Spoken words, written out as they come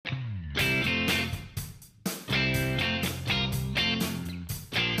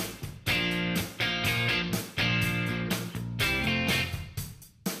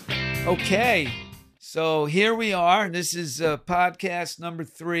Okay, so here we are. This is podcast number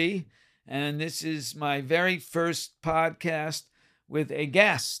 3, and this is my very first podcast with a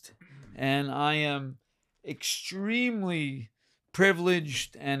guest. And I am extremely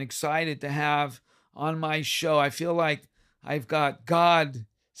privileged and excited to have on my show. I feel like I've got God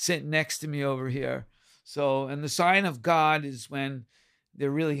sitting next to me over here. So, and the sign of God is when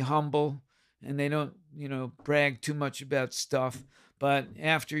they're really humble and they don't, brag too much about stuff. But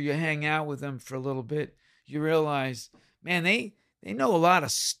after you hang out with them for a little bit, you realize, man, they know a lot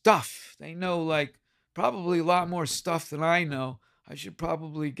of stuff. They know like probably a lot more stuff than I know. I should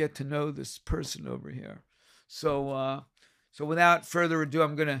probably get to know this person over here. So without further ado,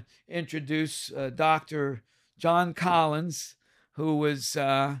 I'm going to introduce Dr. John Collins, who was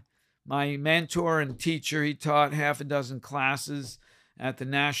my mentor and teacher. He taught half a dozen classes at the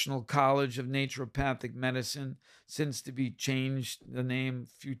National College of Naturopathic Medicine, since to be changed the name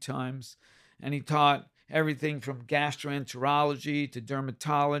a few times. And he taught everything from gastroenterology to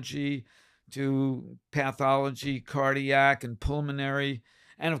dermatology to pathology, cardiac and pulmonary,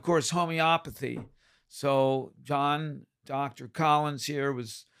 and of course homeopathy. So Dr. Collins here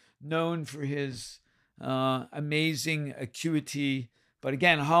was known for his amazing acuity, but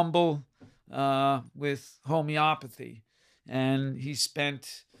again, humble with homeopathy. And he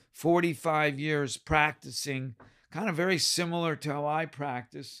spent 45 years practicing, kind of very similar to how I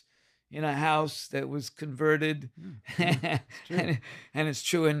practice, in a house that was converted. and it's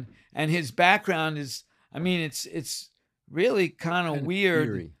true. And his background is, it's really kind of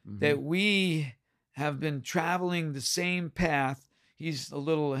weird that we have been traveling the same path. He's a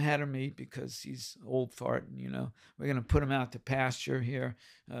little ahead of me because he's old fart, and we're going to put him out to pasture here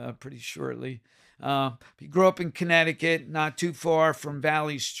pretty shortly. He grew up in Connecticut, not too far from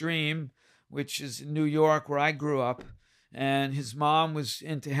Valley Stream, which is in New York, where I grew up. And his mom was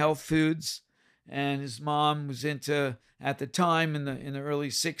into health foods, and his mom was into, at the time in the early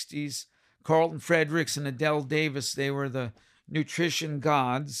 60s, Carlton Fredericks and Adele Davis. They were the nutrition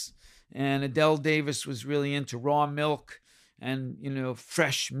gods. And Adele Davis was really into raw milk and,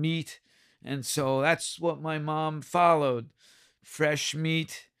 fresh meat. And so that's what my mom followed, fresh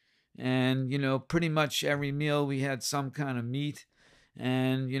meat. And, pretty much every meal we had some kind of meat.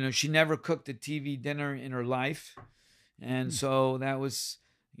 And, she never cooked a TV dinner in her life. And so that was,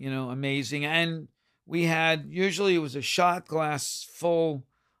 amazing. And we had, usually it was a shot glass full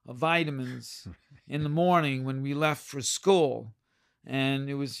of vitamins in the morning when we left for school. And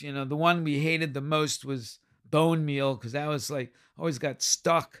it was, the one we hated the most was bone meal, because that was like, always got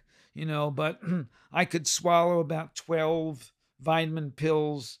stuck, but I could swallow about 12 vitamin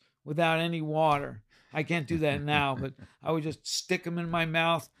pills without any water. I can't do that now, but I would just stick them in my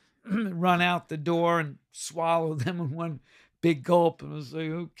mouth, run out the door and swallow them in one big gulp. And I was like,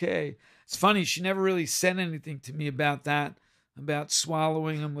 okay. It's funny, she never really said anything to me about that, about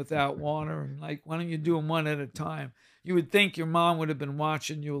swallowing them without water. And like, why don't you do them one at a time? You would think your mom would have been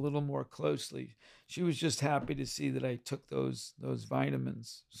watching you a little more closely. She was just happy to see that I took those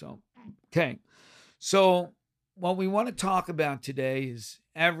vitamins. So, okay. So what we want to talk about today is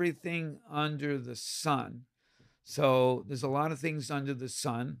everything under the sun. So there's a lot of things under the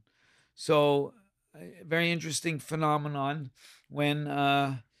sun. So a very interesting phenomenon. When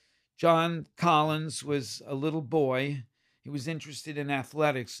John Collins was a little boy, he was interested in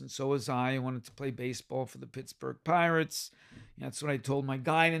athletics, and so was I. I wanted to play baseball for the Pittsburgh Pirates. That's what I told my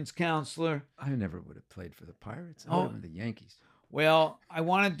guidance counselor. I never would have played for the Pirates. I would have been the Yankees. Well, I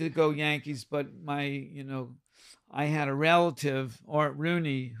wanted to go Yankees, but I had a relative, Art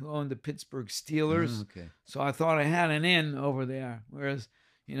Rooney, who owned the Pittsburgh Steelers. Okay. So I thought I had an in over there. Whereas,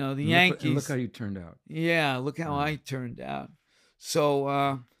 the Yankees. Look how you turned out. Yeah, look how I turned out.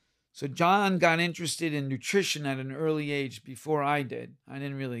 So John got interested in nutrition at an early age before I did. I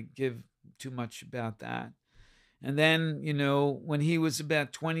didn't really give too much about that. And then, when he was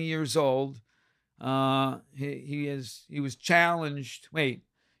about 20 years old, he was challenged. Wait,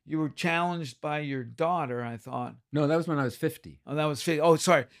 you were challenged by your daughter, I thought. No, that was when I was 50. Oh, that was 50. Oh,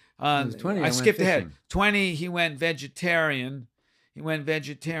 sorry. I was 20. I skipped ahead. 20, he went vegetarian. He went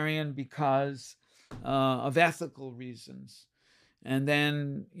vegetarian because of ethical reasons. And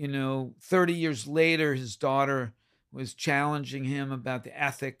then, 30 years later, his daughter was challenging him about the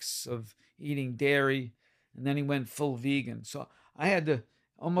ethics of eating dairy. And then he went full vegan. So I had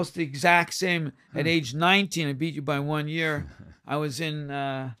almost the exact same at age 19. I beat you by 1 year. I was in,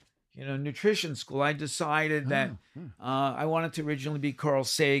 nutrition school. I decided that I wanted to originally be Carl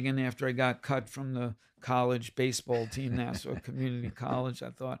Sagan after I got cut from the college baseball team, Nassau Community College. I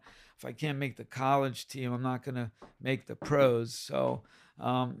thought, if I can't make the college team, I'm not going to make the pros. So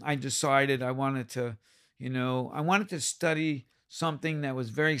I decided I wanted to, I wanted to study something that was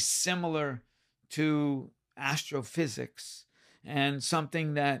very similar to astrophysics and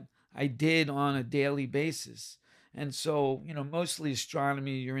something that I did on a daily basis. And so, mostly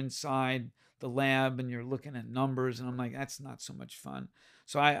astronomy, you're inside the lab and you're looking at numbers, and I'm like, that's not so much fun.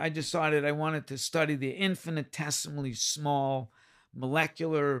 So I decided I wanted to study the infinitesimally small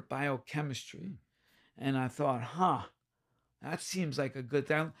molecular biochemistry. And I thought, that seems like a good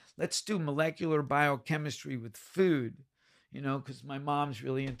thing. Let's do molecular biochemistry with food, because my mom's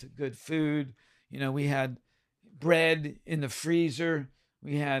really into good food. We had bread in the freezer.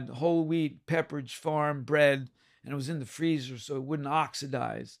 We had whole wheat Pepperidge Farm bread, and it was in the freezer so it wouldn't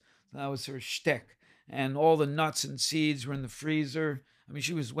oxidize. That was her shtick. And all the nuts and seeds were in the freezer. I mean,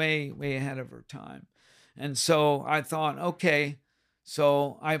 she was way, way ahead of her time. And so I thought, okay.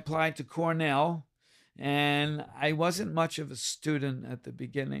 So I applied to Cornell, and I wasn't much of a student at the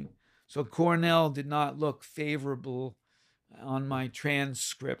beginning. So Cornell did not look favorable on my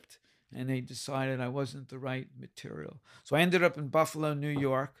transcript, and they decided I wasn't the right material. So I ended up in Buffalo, New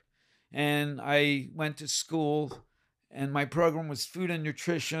York, and I went to school, and my program was food and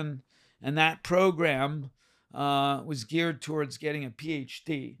nutrition, and that program was geared towards getting a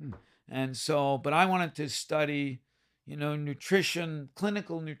PhD. And so, but I wanted to study, nutrition,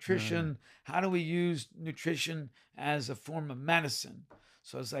 clinical nutrition. How do we use nutrition as a form of medicine?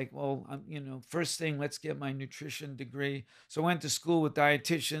 So I was like, well, first thing, let's get my nutrition degree. So I went to school with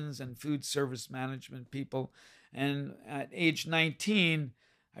dietitians and food service management people. And at age 19,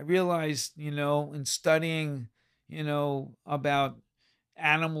 I realized, in studying, about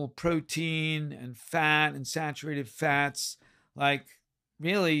animal protein and fat and saturated fats, like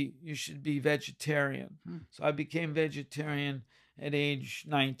really you should be vegetarian. So I became vegetarian at age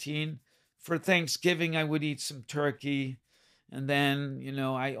 19. For Thanksgiving, I would eat some turkey. And then,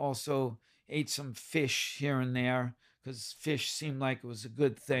 I also ate some fish here and there because fish seemed like it was a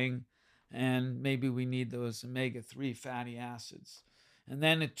good thing. And maybe we need those omega-3 fatty acids. And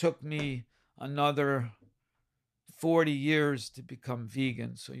then it took me another 40 years to become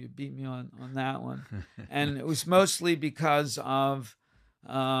vegan. So you beat me on that one. And it was mostly because of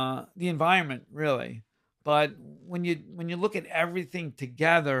the environment, really. But when you look at everything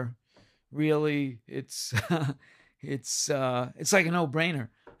together, really, it's it's like a no-brainer.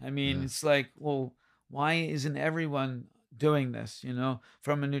 I mean, it's like, well, why isn't everyone doing this?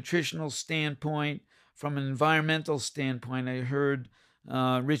 From a nutritional standpoint, from an environmental standpoint, I heard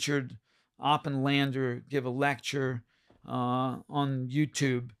Richard Oppenlander give a lecture on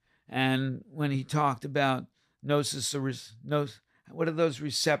YouTube, and when he talked about what are those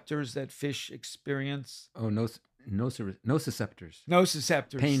receptors that fish experience? Oh, nociceptors.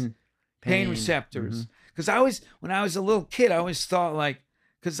 Nociceptors. Pain receptors. Because when I was a little kid, I always thought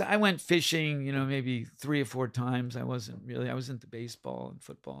because I went fishing, maybe 3 or 4 times. I was into baseball and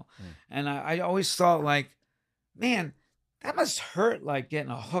football. And I always thought man, that must hurt, like getting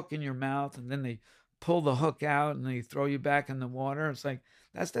a hook in your mouth and then they pull the hook out and they throw you back in the water. It's like,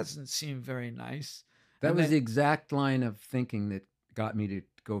 that doesn't seem very nice. That was the exact line of thinking that got me to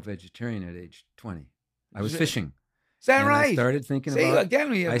go vegetarian at age 20. I was fishing. Is that right? I started thinking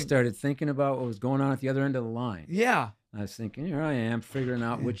I started thinking about what was going on at the other end of the line. Yeah. I was thinking, here I am figuring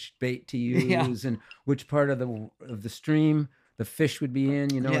out which bait to use and which part of the stream the fish would be in,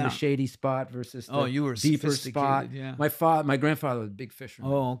 the shady spot versus the deeper spot. Yeah. My grandfather was a big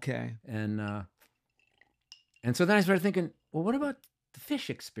fisherman. Oh, okay. And so then I started thinking, well, what about the fish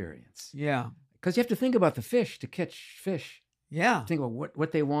experience? Yeah. Because you have to think about the fish to catch fish. Yeah. Think about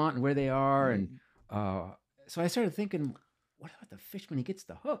what they want and where they are. And so I started thinking, what about the fish when he gets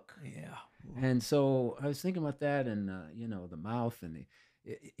the hook? Yeah. And so I was thinking about that and, the mouth and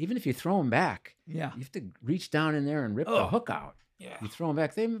even if you throw them back, you have to reach down in there and rip the hook out. Yeah. You throw them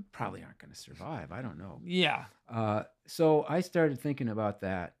back, they probably aren't going to survive. I don't know. Yeah. So I started thinking about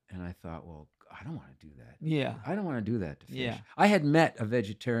that and I thought, well, I don't want to do that. Yeah. I don't want to do that to fish. Yeah. I had met a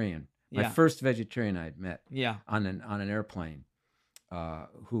vegetarian, my first vegetarian I had met on an airplane.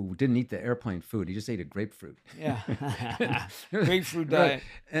 Who didn't eat the airplane food. He just ate a grapefruit. Yeah. Grapefruit diet.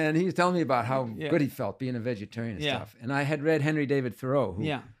 And he was telling me about how good he felt being a vegetarian and stuff. And I had read Henry David Thoreau,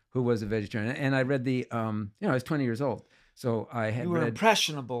 who was a vegetarian. And I read I was 20 years old. So you were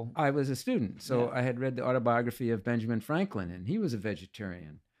impressionable. I was a student. So I had read the autobiography of Benjamin Franklin, and he was a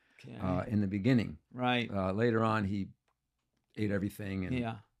vegetarian in the beginning. Right. Later on, he ate everything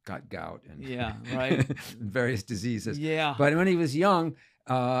and got gout and various diseases. Yeah. But when he was young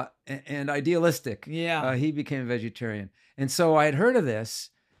and idealistic, he became a vegetarian. And so I had heard of this.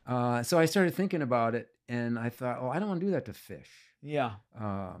 So I started thinking about it and I thought, oh, I don't want to do that to fish. Yeah.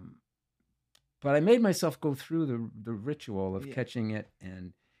 But I made myself go through the ritual of catching it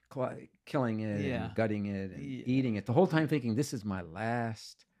and killing it and gutting it and eating it, the whole time thinking, this is my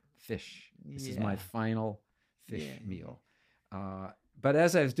last fish. This is my final fish meal. But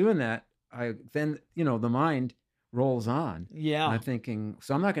as I was doing that, then the mind rolls on. Yeah. And I'm thinking,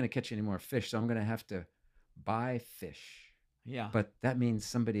 so I'm not going to catch any more fish, so I'm going to have to buy fish. Yeah. But that means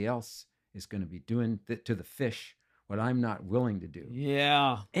somebody else is going to be doing to the fish what I'm not willing to do.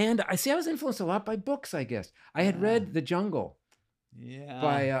 Yeah. And I was influenced a lot by books, I guess. I had read The Jungle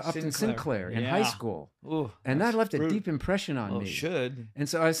by Upton Sinclair in high school. Ooh, and that left a deep impression on me. Should. And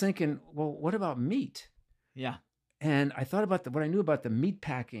so I was thinking, well, what about meat? Yeah. And I thought about what I knew about the meat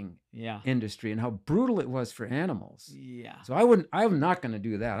packing industry and how brutal it was for animals. Yeah. So I'm not going to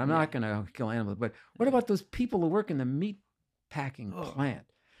do that. I'm not going to kill animals. But what about those people who work in the meat packing plant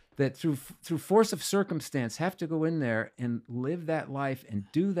that through force of circumstance have to go in there and live that life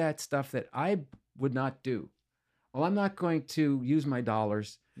and do that stuff that I would not do? Well, I'm not going to use my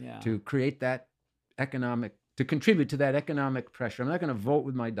dollars to create that to contribute to that economic pressure. I'm not going to vote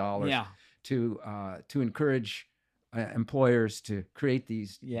with my dollars to encourage employers to create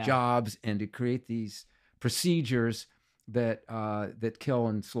these jobs and to create these procedures that kill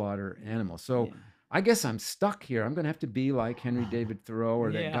and slaughter animals. So I guess I'm stuck here. I'm going to have to be like Henry David Thoreau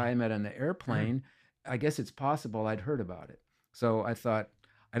or that guy I met on the airplane. I guess it's possible. I'd heard about it. So I thought,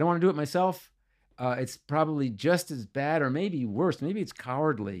 I don't want to do it myself. It's probably just as bad or maybe worse. Maybe it's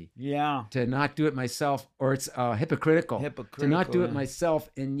cowardly to not do it myself, or it's hypocritical to not do it myself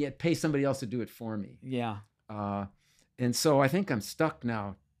and yet pay somebody else to do it for me. Yeah. And so I think I'm stuck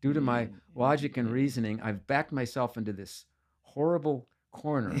now due to my logic and reasoning. I've backed myself into this horrible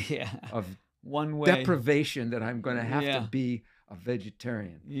corner of one way deprivation that I'm going to have to be a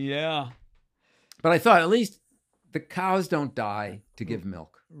vegetarian. Yeah. But I thought at least the cows don't die to give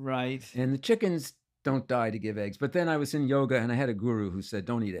milk. Right. And the chickens don't die to give eggs. But then I was in yoga and I had a guru who said,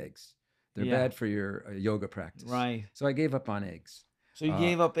 don't eat eggs. They're bad for your yoga practice. Right. So I gave up on eggs. So you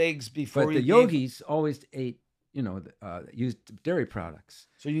gave up eggs before But the yogis always ate, used dairy products.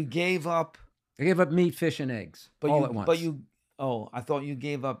 So you gave up. I gave up meat, fish, and eggs all at once. But I thought you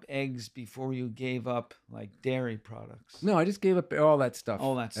gave up eggs before you gave up like dairy products. No, I just gave up all that stuff.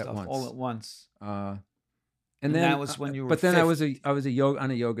 All at once. And then that was when you were. But then I was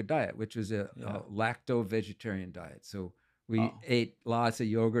on a yoga diet, which was a lacto-vegetarian diet. So we ate lots of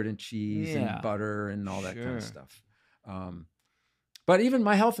yogurt and cheese and butter and all that kind of stuff. But even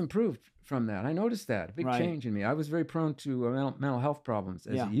my health improved from that. I noticed that a big change in me. I was very prone to mental health problems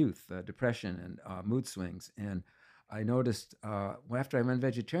as a youth, depression and mood swings. And I noticed after I went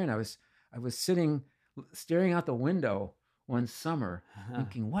vegetarian, I was sitting, staring out the window one summer,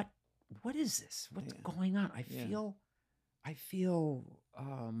 thinking, what is this? What's going on? I feel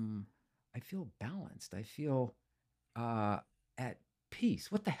balanced. I feel at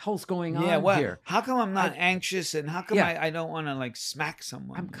peace. What the hell's going on here? How come I'm not anxious, and how come I don't want to like smack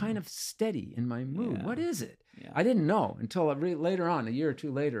someone? I'm kind of steady in my mood. Yeah. What is it? Yeah. I didn't know until later on, a year or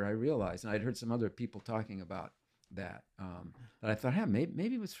two later, I realized, and I'd heard some other people talking about that I thought,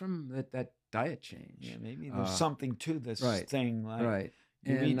 maybe it was from that diet change. Yeah, maybe there's something to this thing. Like, right.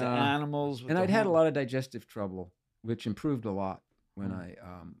 You eat the animals. And I'd had a lot of digestive trouble, which improved a lot when I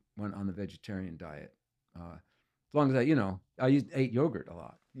went on the vegetarian diet. As long as I ate yogurt a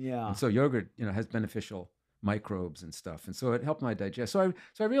lot. Yeah. And so yogurt, has beneficial microbes and stuff. And so it helped my digest. So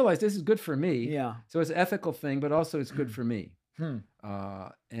I realized this is good for me. Yeah. So it's an ethical thing, but also it's good for me.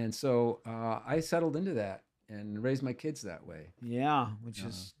 And so I settled into that and raised my kids that way. Yeah, which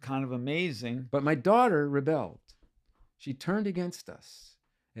is kind of amazing. But my daughter rebelled. She turned against us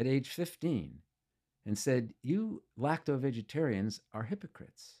at age 15 and said, you lacto-vegetarians are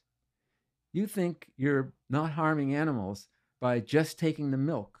hypocrites. You think you're not harming animals by just taking the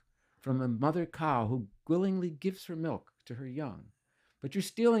milk from a mother cow who willingly gives her milk to her young. But you're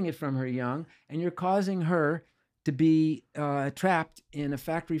stealing it from her young, and you're causing her to be trapped in a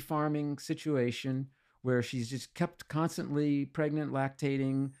factory farming situation where she's just kept constantly pregnant,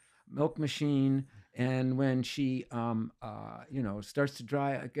 lactating, milk machine. And when she, starts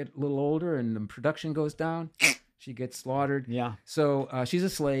to get a little older and the production goes down, she gets slaughtered. Yeah. So she's a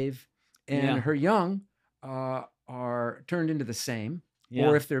slave, and her young are turned into the same. Yeah.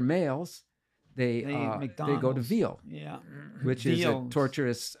 Or if they're males, they go to veal. Yeah. Which is a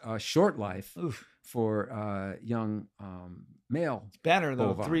torturous short life for young male. It's better though,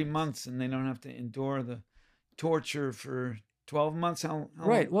 bovines. 3 months, and they don't have to endure the torture for 12 months. How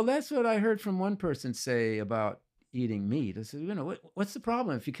right. Well, that's what I heard from one person say about eating meat. I said, what's the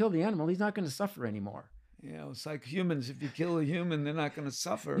problem? If you kill the animal, he's not going to suffer anymore. You know, it's like humans. If you kill a human, they're not going to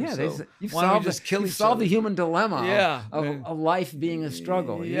suffer. Yeah, so you've why don't we solved, just kill you've each solved other? the human dilemma Yeah. of life being a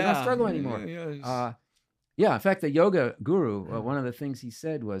struggle. You don't struggle anymore. Yeah, in fact, the yoga guru, one of the things he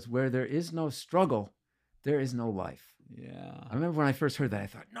said was, where there is no struggle, there is no life. Yeah. I remember when I first heard that, I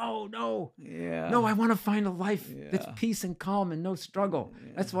thought, no, Yeah. I want to find a life that's peace and calm and no struggle.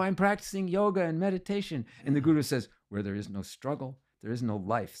 Yeah. That's why I'm practicing yoga and meditation. And the guru says, where there is no struggle, there is no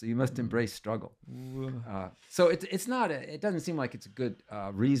life. So you must embrace struggle. So it's not, it doesn't seem like it's a good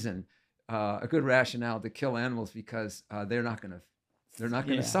reason, a good rationale to kill animals because they're not going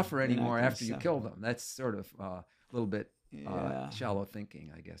to suffer anymore after you kill them. That's sort of a little bit shallow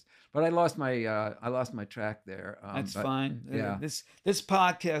thinking, I guess. But I lost my track there. That's fine. Yeah. This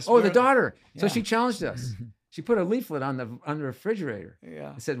podcast. Oh, the daughter. So she challenged us. She put a leaflet on the refrigerator.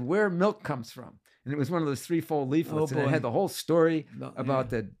 Yeah. It said where milk comes from. And it was one of those 3-fold leaflets. Oh, and it had the whole story about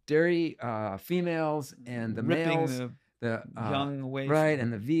yeah. the dairy females and the ripping males. The young away, right,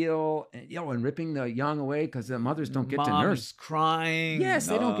 and the veal, and ripping the young away because the mothers don't get to nurse. Is crying. Yes,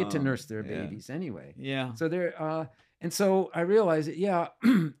 they don't get to nurse their babies anyway. Yeah. So they're and so I realized that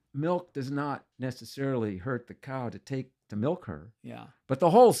milk does not necessarily hurt the cow to milk her. Yeah. But the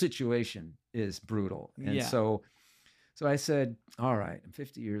whole situation is brutal, and so I said, all right, I'm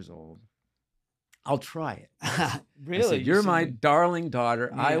 50 years old. I'll try it. Really? I said, you're my darling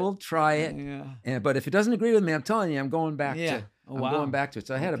daughter. Yeah. I will try it. Yeah. But if it doesn't agree with me, I'm telling you, I'm going back to going back to it.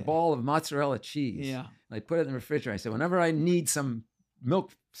 So I had a ball of mozzarella cheese. Yeah. And I put it in the refrigerator. I said, whenever I need some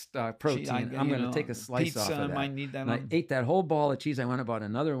milk protein, I'm going to take a slice off of that. I need that. And I ate that whole ball of cheese. I went and bought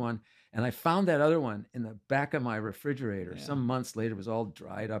another one. And I found that other one in the back of my refrigerator. Yeah. Some months later, it was all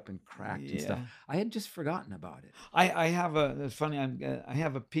dried up and cracked and stuff. I had just forgotten about it. I have it's funny. I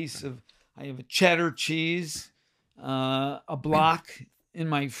have a piece of. I have a cheddar cheese, a block in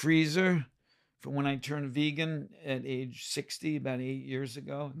my freezer from when I turned vegan at age 60, about 8 years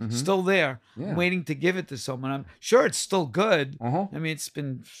ago. Mm-hmm. Still there. Yeah. I'm waiting to give it to someone. I'm sure it's still good. I mean, it's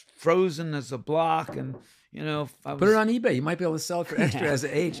been frozen as a block, and if I put it on eBay, you might be able to sell it for extra as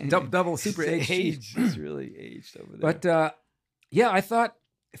an aged, double super aged cheese. It's really aged over there. But I thought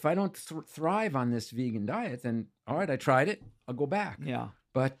if I don't thrive on this vegan diet, then all right, I tried it. I'll go back. Yeah.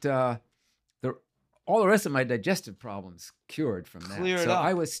 But all the rest of my digestive problems cured from that. Cleared so up.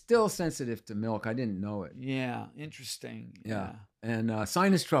 I was still sensitive to milk. I didn't know it. Yeah, interesting. Yeah. And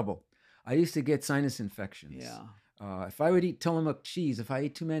sinus trouble. I used to get sinus infections. Yeah. If I would eat Tillamook cheese, if I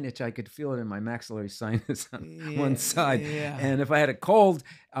ate too much, I could feel it in my maxillary sinus on one side. Yeah. And if I had a cold,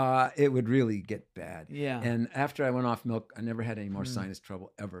 it would really get bad. Yeah. And after I went off milk, I never had any more sinus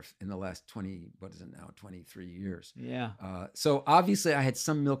trouble ever in the last 23 years. Yeah. So obviously I had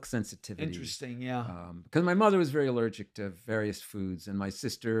some milk sensitivity. Interesting, yeah. Because my mother was very allergic to various foods, and my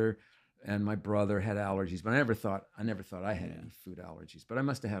sister and my brother had allergies, but I never thought I had any food allergies, but I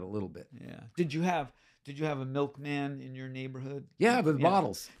must have had a little bit. Yeah. Did you have a milkman in your neighborhood? Yeah, with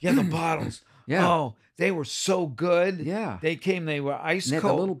bottles. Yeah, the bottles. Yeah. Oh, they were so good. Yeah. They were ice cold.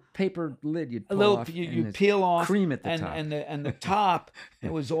 cold. A little paper lid you'd pull off. You'd peel off. Cream at the top. And the top,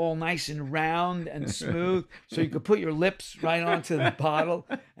 it was all nice and round and smooth, so you could put your lips right onto the bottle.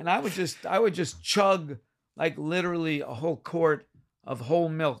 And I would just chug like literally a whole quart of whole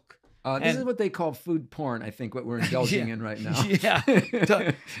milk. This is what they call food porn, I think, what we're indulging in right now. Yeah.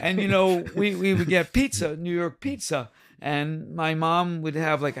 And, we would get pizza, New York pizza, and my mom would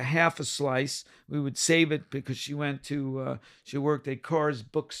have like a half a slice. We would save it because she worked at Carr's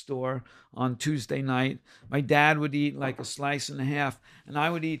bookstore on Tuesday night. My dad would eat like a slice and a half, and I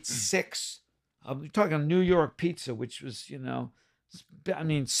would eat 6. We're talking New York pizza, which was,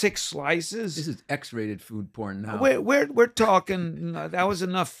 6 slices. This is X-rated food porn now. We're talking. That was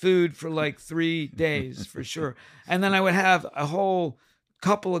enough food for like 3 days for sure. And then I would have a whole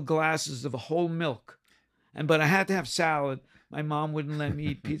couple of glasses of whole milk, but I had to have salad. My mom wouldn't let me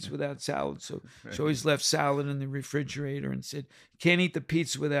eat pizza without salad, so she always left salad in the refrigerator and said, "You can't eat the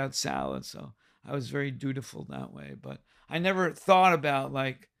pizza without salad." So I was very dutiful that way. But I never thought about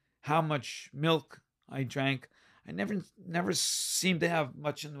like how much milk I drank. I never seemed to have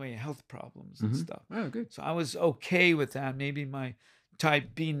much in the way of health problems and stuff. Oh, good. So I was okay with that. Maybe my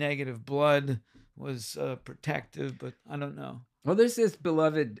type B negative blood was protective, but I don't know. Well, there's this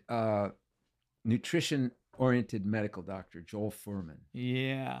beloved nutrition-oriented medical doctor, Joel Fuhrman.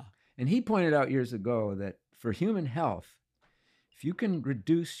 Yeah. And he pointed out years ago that for human health, if you can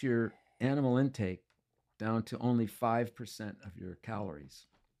reduce your animal intake down to only 5% of your calories,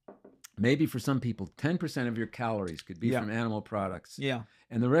 maybe for some people, 10% of your calories could be from animal products. Yeah.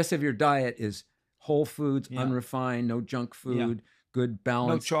 And the rest of your diet is whole foods, unrefined, no junk food, good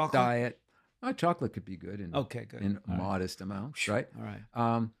balanced diet. Chocolate could be good Okay, good. in All right. modest amounts, right? All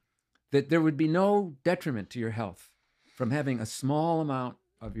right. That there would be no detriment to your health from having a small amount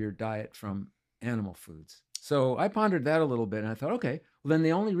of your diet from animal foods. So I pondered that a little bit, and I thought, okay, well then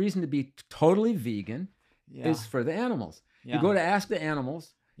the only reason to be totally vegan Yeah. is for the animals. Yeah. You go to ask the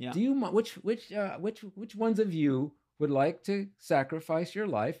animals, Yeah. do you which ones of you would like to sacrifice your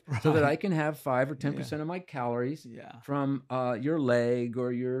life so that Right. I can have 5 or 10% of my calories Yeah. from your leg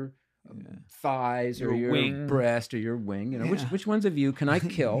or your thighs Your or your wing. breast or your wing? You know, Yeah. which ones of you can I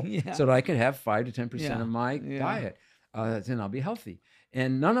kill Yeah. so that I can have 5 to 10% Yeah. of my Yeah. diet? Then I'll be healthy.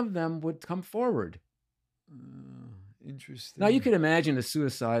 And none of them would come forward. Interesting. Now you could imagine a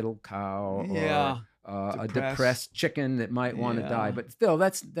suicidal cow Yeah. or a depressed chicken that might want to die, but still,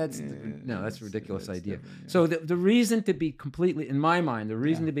 that's a ridiculous idea. different, yeah. So the reason to be completely, in my mind, the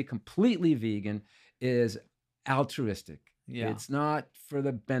reason Yeah. to be completely vegan is altruistic. Yeah. It's not for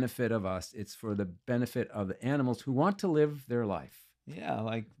the benefit of us; it's for the benefit of the animals who want to live their life. Yeah,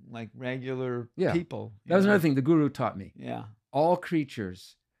 like regular Yeah. people. That was another thing the guru taught me. Yeah. All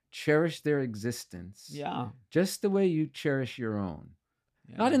creatures cherish their existence Yeah. just the way you cherish your own.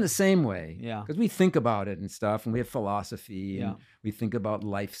 Yeah. Not in the same way, Yeah. because we think about it and stuff, and we have philosophy, and Yeah. we think about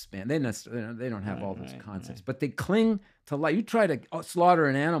lifespan. They don't have all those Right, concepts, right. but they cling to life. You try to slaughter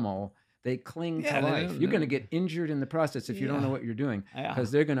an animal, they cling Yeah, to they life. don't- You're going to get injured in the process if you don't know Yeah. what you're doing, Yeah.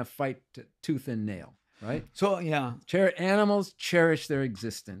 because they're going to fight tooth and nail, right? So yeah. Animals cherish their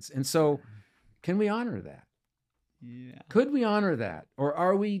existence, and so can we honor that? Yeah. Could we honor that, or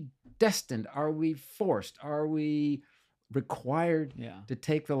are we destined? Are we forced? Are we required Yeah. to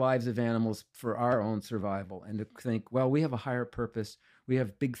take the lives of animals for our own survival and to think, well, we have a higher purpose. We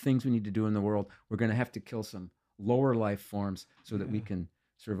have big things we need to do in the world. We're going to have to kill some lower life forms so that we can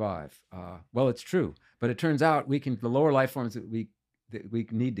survive. Well, it's true, but it turns out the lower life forms that we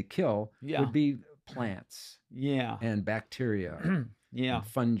need to kill Yeah. would be plants Yeah. and bacteria Yeah. and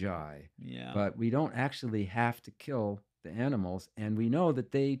fungi. Yeah. But we don't actually have to kill the animals, and we know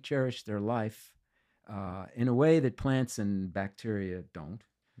that they cherish their life in a way that plants and bacteria don't,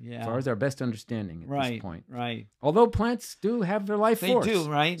 Yeah. as far as our best understanding at Right. this point. Right. Although plants do have their life They force. do,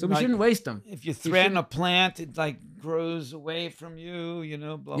 right? So we Like, shouldn't waste them. If you threaten a plant, it like grows away from you,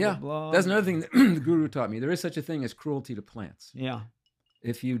 blah, Yeah, blah, blah. that's another thing that the guru taught me. There is such a thing as cruelty to plants. Yeah.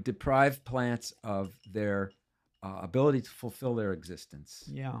 If you deprive plants of their ability to fulfill their existence,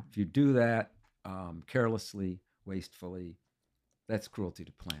 Yeah. if you do that carelessly, wastefully, that's cruelty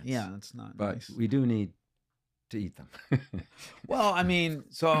to plants. Yeah. That's not But nice. we do need to eat them. Well, I mean,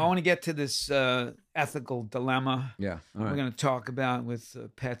 so I want to get to this ethical dilemma Yeah. All we're right. going to talk about with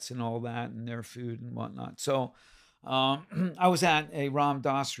pets and all that and their food and whatnot. So I was at a Ram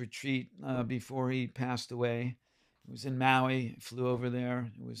Dass retreat before he passed away. It was in Maui. I flew over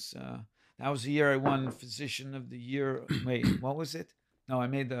there. It was that was the year I won Physician of the Year. Wait, what was it? No, I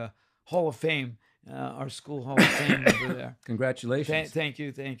made the Hall of Fame, our school Hall of Fame over there. Congratulations. Thank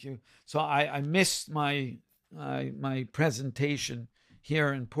you. So I missed my presentation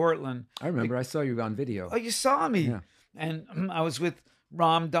here in Portland. I remember I saw you on video. Oh, you saw me. Yeah. And I was with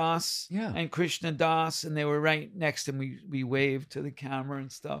Ram Dass Yeah. and Krishna Das, and they were right next to me. We waved to the camera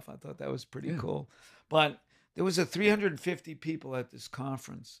and stuff. I thought that was pretty Yeah. cool. But there was 350 people at this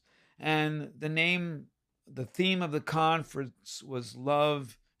conference, and the theme of the conference was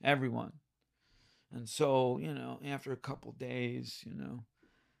love everyone. And so, after a couple days,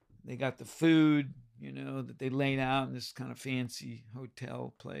 they got the food, that they laid out in this kind of fancy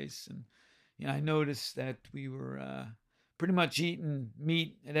hotel place. And, I noticed that we were pretty much eating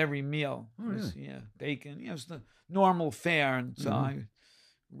meat at every meal. Oh, It was, really? bacon. It was the normal fare. And so Mhm. I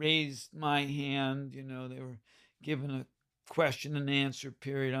raised my hand. They were given a question and answer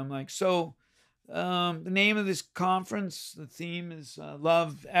period. I'm like, so the name of this conference, the theme is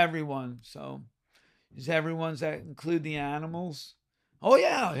love everyone. So does everyone's that include the animals? Oh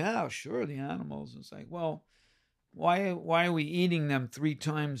yeah, sure, the animals. It's like, well, why are we eating them 3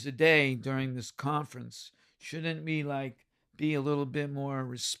 times a day during this conference? Shouldn't we be a little bit more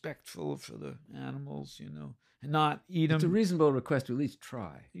respectful for the animals, and not eat It's a them? reasonable request to at least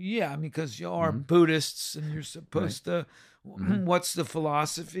try. Yeah, because you are Mhm. Buddhists and you're supposed to. Mhm. What's the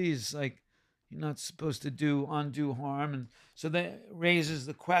philosophy? Is like you're not supposed to do undue harm, and so that raises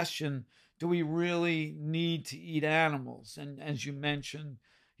the question: do we really need to eat animals? And as you mentioned,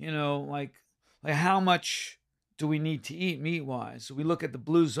 like how much do we need to eat meat-wise? So we look at the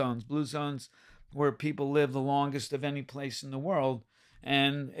blue zones where people live the longest of any place in the world,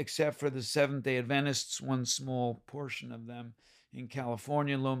 and except for the Seventh-day Adventists, one small portion of them in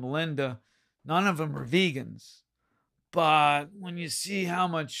California, Loma Linda, none of them are vegans. But when you see how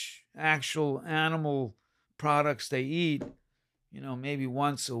much actual animal products they eat, maybe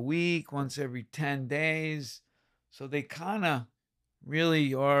once a week, once every 10 days, so they kind of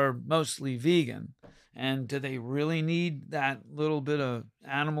really are mostly vegan. And do they really need that little bit of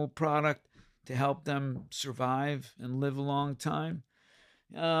animal product to help them survive and live a long time?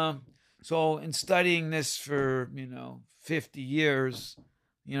 So in studying this for, 50 years,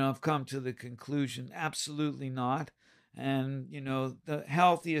 I've come to the conclusion absolutely not. And, the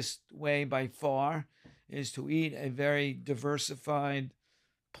healthiest way by far is to eat a very diversified,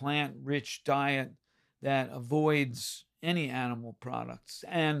 plant rich diet that avoids any animal products.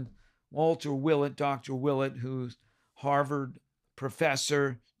 And Walter Willett, Dr. Willett, who's Harvard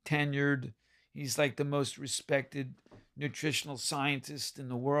professor, tenured, he's like the most respected nutritional scientist in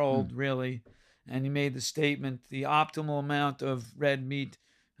the world, really. And he made the statement the optimal amount of red meat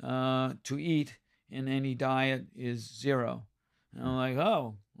to eat in any diet is 0. And I'm like,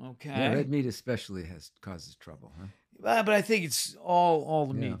 oh, okay. Yeah, red meat especially causes trouble, huh? But I think it's all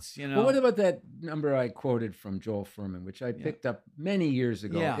the meats, Well, what about that number I quoted from Joel Fuhrman, which I picked up many years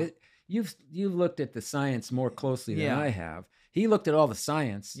ago? Yeah. You've looked at the science more closely than I have. He looked at all the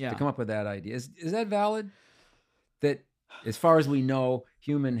science to come up with that idea. Is that valid? That as far as we know,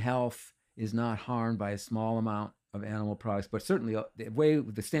 human health is not harmed by a small amount of animal products, but certainly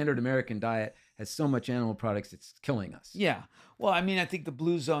the standard American diet has so much animal products, it's killing us. Yeah. Well, I mean, I think the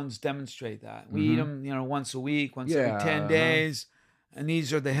blue zones demonstrate that. We eat them, once a week, once every 10 days. And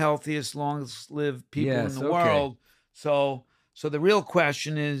these are the healthiest, longest lived people in the world. So the real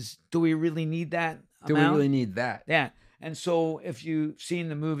question is, do we really need that amount? Do we really need that? Yeah. And so if you've seen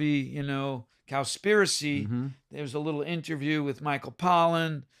the movie, Cowspiracy, there's a little interview with Michael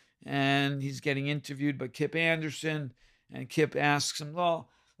Pollan, and he's getting interviewed by Kip Anderson. And Kip asks him, well,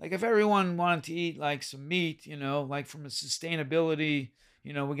 like if everyone wanted to eat like some meat, like from a sustainability,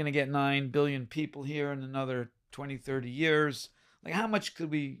 we're going to get 9 billion people here in another 20, 30 years. Like how much could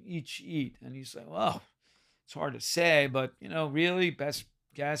we each eat? And he's like, well, it's hard to say, but, really best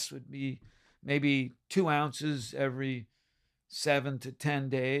guess would be maybe 2 ounces every 7 to 10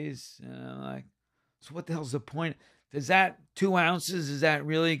 days. Like, so what the hell's the point? Does that 2 ounces, is that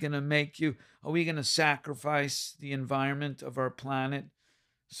really going to make you, are we going to sacrifice the environment of our planet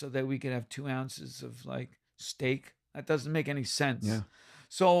so that we could have 2 ounces of like steak? That doesn't make any sense. Yeah.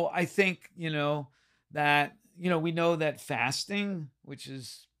 So I think, that, we know that fasting, which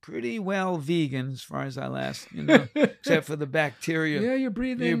is pretty well vegan as far as I last, except for the bacteria. Yeah, you're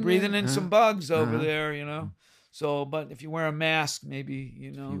breathing in some bugs over there, So, but if you wear a mask, maybe,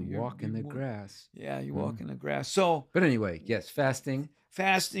 you walk in the grass. Yeah, you walk in the grass. So, but anyway, yes, fasting.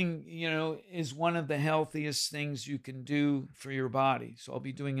 Fasting, is one of the healthiest things you can do for your body. So I'll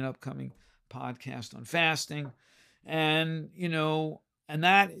be doing an upcoming podcast on fasting. And, and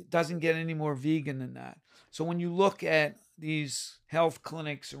that doesn't get any more vegan than that. So when you look at these health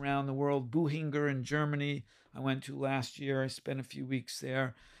clinics around the world, Buchinger in Germany, I went to last year. I spent a few weeks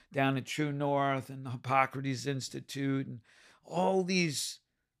there, down at True North and the Hippocrates Institute, and all these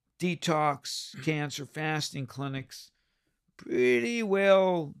detox cancer fasting clinics, pretty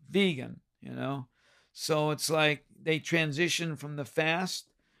well vegan, So it's like they transition from the fast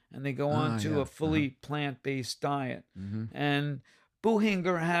and they go on to a fully plant-based diet. And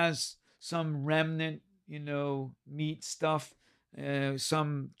Buchinger has some remnant, meat stuff,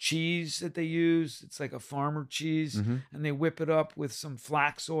 some cheese that they use. It's like a farmer cheese, and they whip it up with some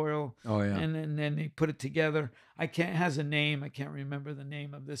flax oil. Oh yeah, and then they put it together. It has a name. I can't remember the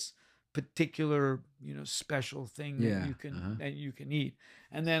name of this particular, special thing that you can eat.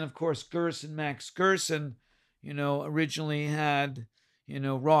 And then of course Max Gerson, originally had,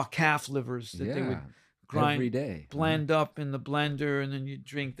 raw calf livers that they would grind every day, blend up in the blender, and then you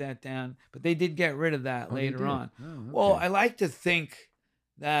drink that down. But they did get rid of that later on. Oh, okay. Well, I like to think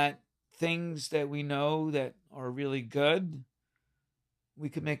that things that we know that are really good, we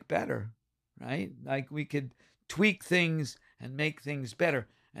could make better, right? Like we could tweak things and make things better.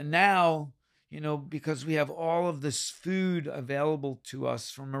 And now, because we have all of this food available to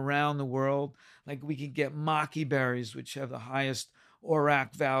us from around the world, like we can get maki berries, which have the highest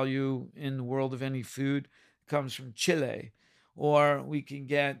ORAC value in the world of any food. It comes from Chile. Or we can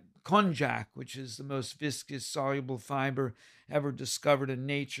get konjac, which is the most viscous soluble fiber ever discovered in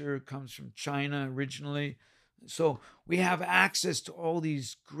nature. It comes from China originally. So we have access to all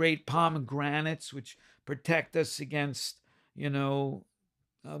these great pomegranates, which protect us against,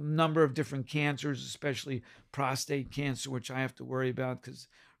 a number of different cancers, especially prostate cancer, which I have to worry about because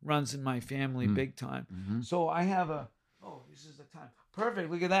it runs in my family big time. So I have this is the time.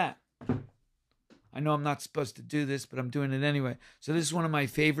 Perfect. Look at that. I know I'm not supposed to do this, but I'm doing it anyway. So this is one of my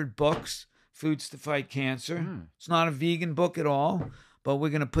favorite books, Foods to Fight Cancer. It's not a vegan book at all, but we're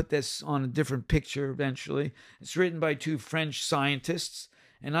going to put this on a different picture eventually. It's written by two French scientists,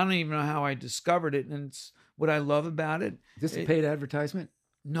 and I don't even know how I discovered it, and it's what I love about it. Is this a paid advertisement?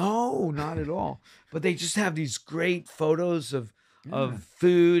 No, not at all. But they just have these great photos of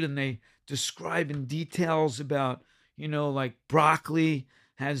food, and they describe in details about, like broccoli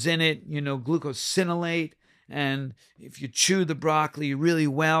has in it, glucosinolate. And if you chew the broccoli really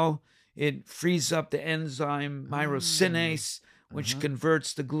well, it frees up the enzyme myrosinase, which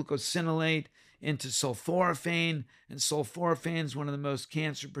converts the glucosinolate into sulforaphane. And sulforaphane is one of the most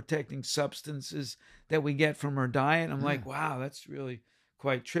cancer-protecting substances that we get from our diet. I'm like, wow, that's really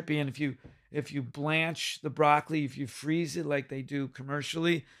quite trippy. And if you blanch the broccoli, if you freeze it like they do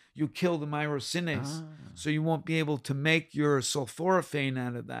commercially, you kill the myrosinase. So you won't be able to make your sulforaphane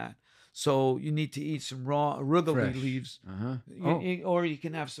out of that. So you need to eat some raw arugula leaves. Or you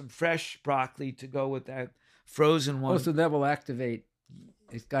can have some fresh broccoli to go with that frozen one. Oh, so that will activate.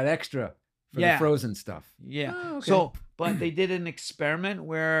 It's got extra for the frozen stuff. Yeah. Oh, okay. So, but they did an experiment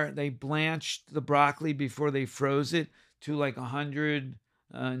where they blanched the broccoli before they froze it to like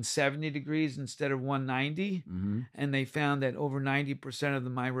 170 degrees instead of 190. And they found that over 90% of the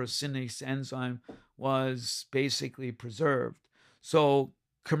myrosinase enzyme was basically preserved. So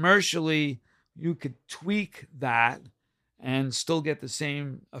commercially, you could tweak that and still get the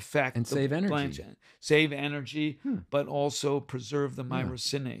same effect. And save energy. Save energy, but also preserve the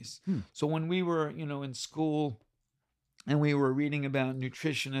myrosinase. So when we were, in school and we were reading about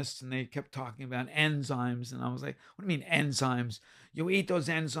nutritionists and they kept talking about enzymes, and I was like, what do you mean enzymes? You eat those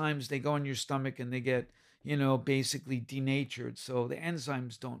enzymes, they go in your stomach and they get, basically denatured. So the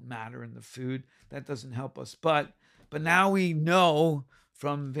enzymes don't matter in the food. That doesn't help us. But now we know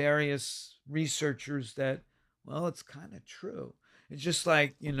from various researchers that, well, it's kind of true. It's just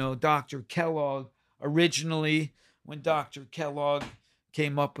like, Dr. Kellogg originally, when Dr. Kellogg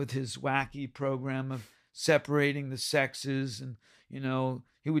came up with his wacky program of separating the sexes, and,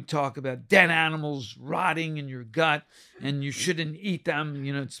 he would talk about dead animals rotting in your gut and you shouldn't eat them.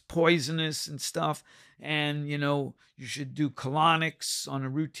 It's poisonous and stuff. And, you should do colonics on a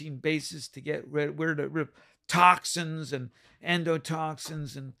routine basis to get rid of toxins and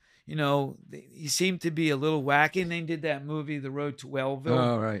endotoxins. And, he seemed to be a little wacky. And they did that movie, The Road to Wellville.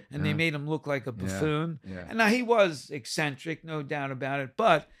 Oh, right. And they made him look like a buffoon. Yeah. And now he was eccentric, no doubt about it.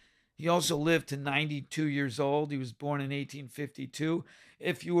 But he also lived to 92 years old. He was born in 1852.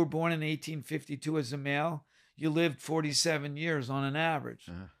 If you were born in 1852 as a male, you lived 47 years on an average.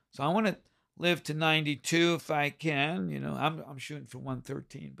 So I want to live to 92 if I can. I'm shooting for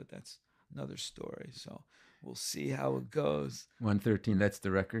 113, but that's another story. So we'll see how it goes. 113, that's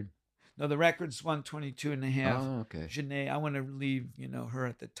the record? No, the record's 122 and a half. Oh, okay. Janae, I want to leave, her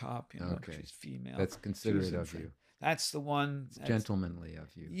at the top. Okay. She's female. That's considerate of you. That's the one. It's gentlemanly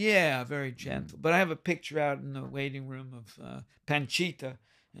of you. Yeah, very gentle. But I have a picture out in the waiting room of Panchita,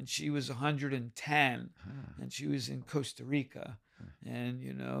 and she was 110, and she was in Costa Rica. And,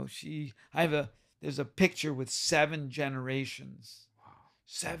 there's a picture with 7 generations. Wow.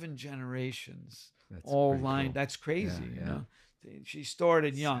 7 generations. That's all lined. Cool. That's crazy, She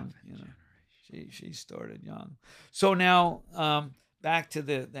started young, She started young. So now back to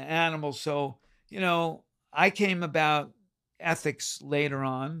the animals. So, I came about ethics later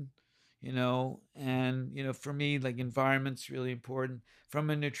on, and, for me, like, environment's really important. From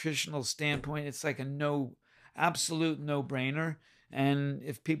a nutritional standpoint, it's like absolute no-brainer. And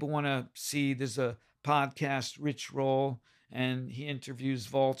if people want to see, there's a podcast, Rich Roll, and he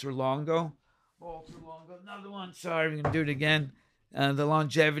interviews Walter Longo. Another one. Sorry, we're going to do it again. The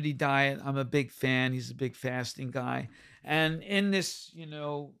longevity diet. I'm a big fan. He's a big fasting guy. And in this,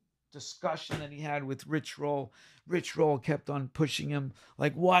 discussion that he had with Rich Roll kept on pushing him,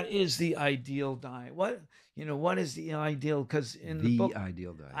 like, what is the ideal diet? What is the ideal? Because in the book,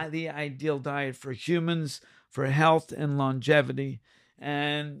 ideal diet. The ideal diet for humans, for health and longevity.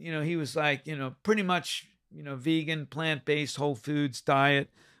 And, he was like, pretty much, vegan, plant-based, whole foods diet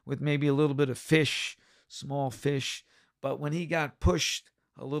with maybe a little bit of fish, small fish. But when he got pushed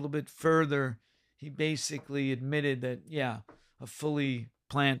a little bit further, he basically admitted that, a fully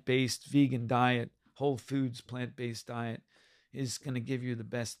plant-based vegan diet, whole foods plant-based diet is going to give you the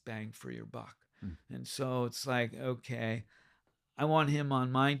best bang for your buck. And so it's like, okay, I want him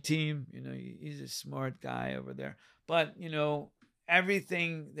on my team. He's a smart guy over there. But,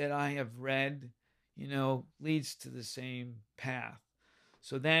 everything that I have read, leads to the same path.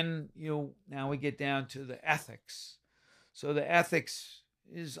 So then, now we get down to the ethics. So the ethics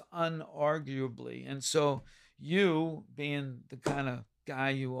is unarguably. And so you, being the kind of guy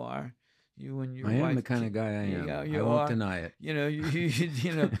you are, you and your I wife. am the kind of guy I am. Yeah, I you won't are. deny it. You know,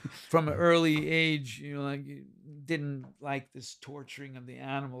 you know, from an early age, you know, like you didn't like this torturing of the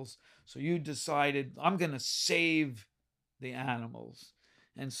animals. So you decided, I'm going to save the animals.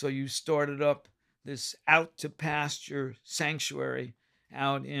 And so you started up this out to pasture sanctuary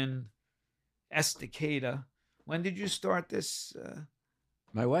out in Estacada. When did you start this?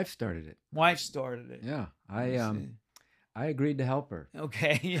 My wife started it. Wife started it. Yeah, I see. I agreed to help her.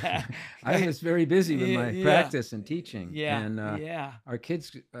 Okay, yeah. I was very busy with my Yeah, practice and teaching, yeah, and yeah, our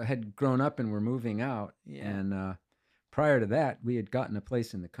kids had grown up and were moving out. yeah, And prior to that, we had gotten a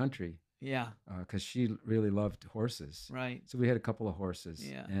place in the country yeah. because she really loved horses. Right, So we had a couple of horses,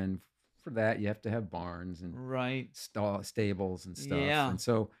 yeah, and for that you have to have barns and right. stables and stuff. Yeah. And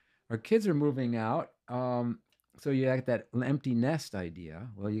so our kids are moving out. So you have that empty nest idea.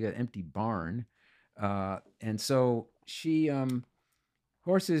 Well, you got empty barn, and so she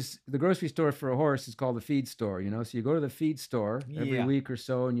horses. The grocery store for a horse is called the feed store. You know, so you go to the feed store every Yeah. week or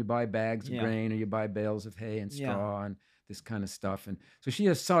so, and you buy bags of Yeah. grain, or you buy bales of hay and Yeah. straw and this kind of stuff. And so she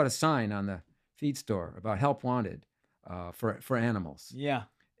just saw a sign on the feed store about help wanted for animals. Yeah,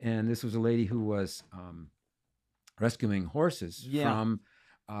 And this was a lady who was rescuing horses Yeah. from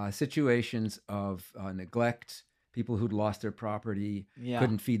situations of neglect, people who'd lost their property, yeah,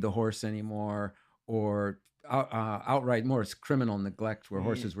 couldn't feed the horse anymore, or outright more criminal neglect where Yeah.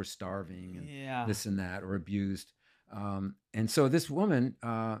 horses were starving and yeah. this and that, or abused. And so this woman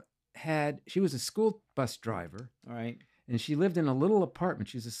she was a school bus driver, All right. and she lived in a little apartment.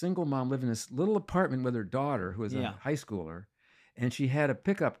 She was a single mom living in this little apartment with her daughter, who was Yeah. a high schooler, and she had a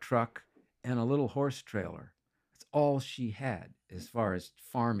pickup truck and a little horse trailer. That's all she had as far as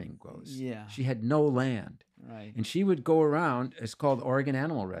farming goes. Yeah. She had no land. Right. And she would go around, it's called Oregon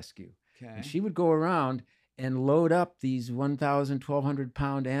Animal Rescue. Okay. And she would go around and load up these 1,000, 1,200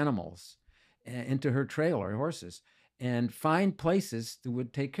 pound animals into her trailer, horses, and find places that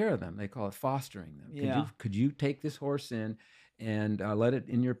would take care of them. They call it fostering them. Yeah. Could you take this horse in and let it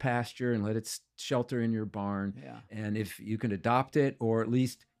in your pasture and let it shelter in your barn? Yeah. And if you can adopt it, or at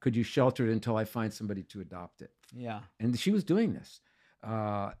least could you shelter it until I find somebody to adopt it? Yeah. And she was doing this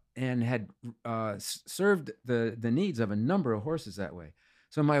and had served the needs of a number of horses that way.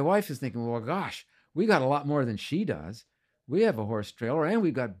 So my wife is thinking, well, gosh, we got a lot more than she does. We have a horse trailer, and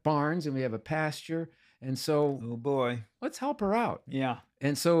we've got barns, and we have a pasture. And so Oh boy. let's help her out. Yeah.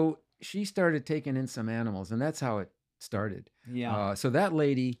 And so she started taking in some animals, and that's how it started. Yeah. So that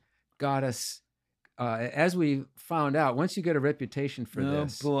lady got us, as we found out, once you get a reputation for Oh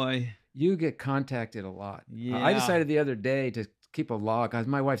this, boy. you get contacted a lot. Yeah. I decided the other day to keep a log, because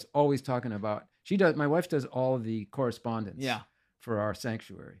my wife's always talking about, my wife does all of the correspondence Yeah. for our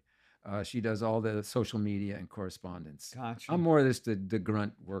sanctuary. She does all the social media and correspondence. Gotcha. I'm more this the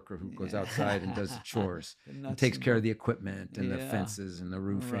grunt worker who goes outside and does the chores, The and nuts takes and care of the equipment and the Yeah. fences and the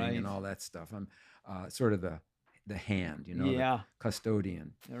roofing Right. and all that stuff. I'm sort of the hand, you know, Yeah. the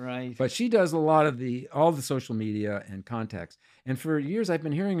custodian. Right. But she does a lot of all the social media and contacts. And for years, I've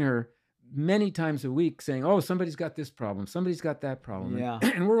been hearing her many times a week saying, "Oh, somebody's got this problem. Somebody's got that problem." Yeah.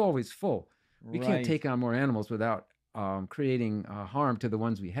 And we're always full. We can't Right. take on more animals without creating harm to the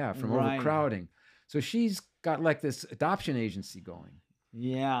ones we have from Right. overcrowding. So she's got like this adoption agency going.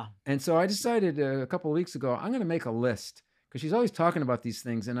 Yeah. And so I decided a couple of weeks ago, I'm going to make a list, because she's always talking about these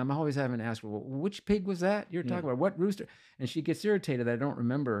things. And I'm always having to ask her, well, which pig was that you're talking about? What rooster? And she gets irritated that I don't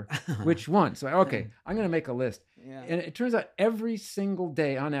remember which one. So, okay, I'm going to make a list. Yeah. And it turns out every single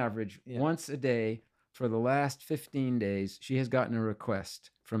day, on average, Yeah. once a day for the last 15 days, she has gotten a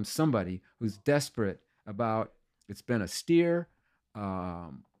request from somebody who's desperate about, it's been a steer, a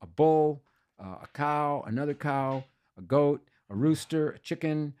bull, a cow, another cow, a goat, a rooster, a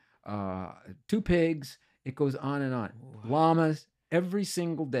chicken, 2 pigs. It goes on and on. Llamas. Every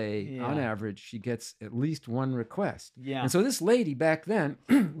single day, on Yeah. average, she gets at least one request. Yeah. And so this lady back then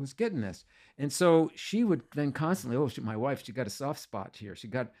was getting this. And so she would then constantly, my wife, she got a soft spot here. She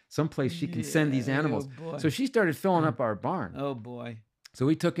got someplace she can send these Yeah. animals. Oh, boy. So she started filling up our barn. Oh boy. So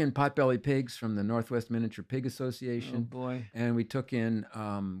we took in potbelly pigs from the Northwest Miniature Pig Oh Association. boy. And we took in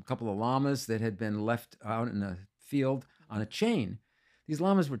a couple of llamas that had been left out in the field on a chain. These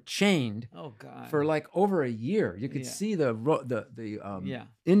llamas were chained Oh god. for like over a year. You could Yeah. see the Yeah.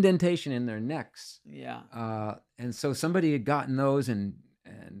 indentation in their necks. Yeah. And so somebody had gotten those, and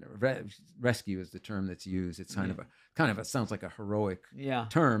rescue is the term that's used. It's kind of a sounds like a heroic Yeah.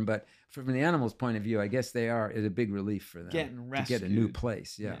 term, but from the animal's point of view, I guess it's a big relief for them Getting to get a new rescued.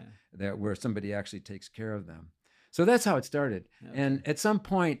 place. Yeah. Where somebody actually takes care of them. So that's how it started. Okay. And at some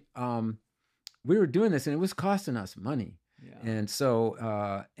point, we were doing this, and it was costing us money. Yeah. And so,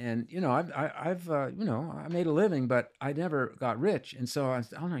 I've I made a living, but I never got rich. And so I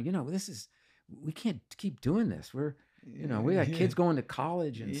don't know, we can't keep doing this. We got kids going to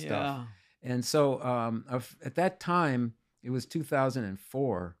college and stuff. And so, at that time, it was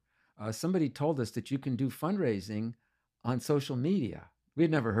 2004. Somebody told us that you can do fundraising on social media. We'd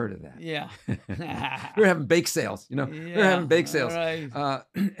never heard of that. Yeah. We were having bake sales, We were having bake sales. Right.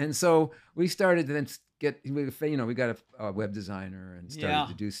 And so we started to then we got a web designer and started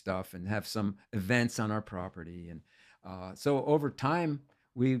to do stuff and have some events on our property. And so over time,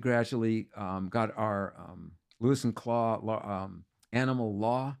 we gradually got our Lewis and Claw animal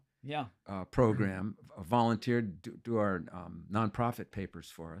law program, volunteered to do our nonprofit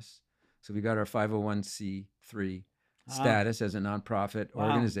papers for us. So we got our 501c3 status as a nonprofit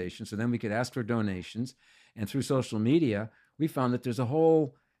organization. So then we could ask for donations. And through social media, we found that there's a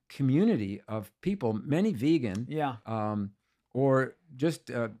whole community of people, many vegan, or just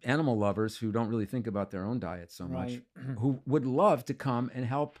animal lovers who don't really think about their own diet so much, who would love to come and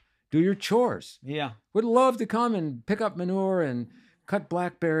help do your chores. Yeah. Would love to come and pick up manure and cut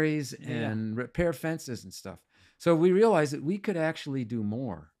blackberries and repair fences and stuff. So we realized that we could actually do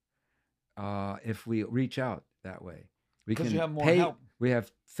more if we reach out that way. We can you have more help. We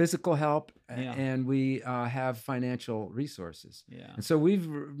have physical help, and we have financial resources. Yeah. And so we've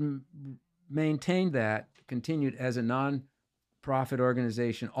maintained that, continued as a non-profit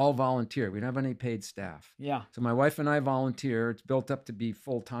organization, all volunteer. We don't have any paid staff. Yeah. So my wife and I volunteer. It's built up to be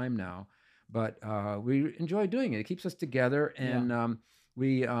full-time now, but we enjoy doing it. It keeps us together, and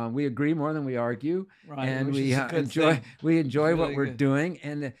we agree more than we argue, and we enjoy what we're doing,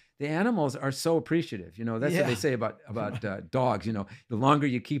 and the animals are so appreciative. That's what they say about dogs. The longer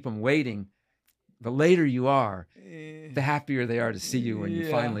you keep them waiting, the later you are, the happier they are to see you when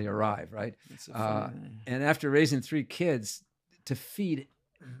you finally arrive, right? And after raising 3 kids, to feed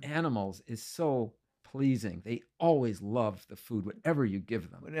animals is so pleasing. They always love the food, whatever you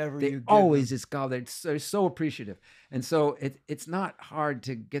give them. They're so appreciative. And so it's not hard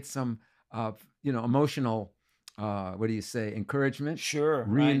to get some, emotional, encouragement. Sure.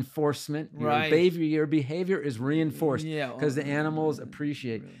 Reinforcement. Your behavior is reinforced because the animals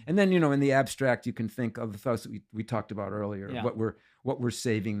appreciate. Really. And then, in the abstract, you can think of the thoughts that we talked about earlier, what we're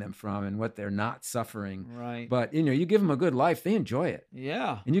saving them from and what they're not suffering. Right. But, you give them a good life, they enjoy it.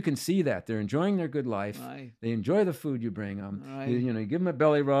 Yeah. And you can see that. They're enjoying their good life. Right. They enjoy the food you bring them. Right. You give them a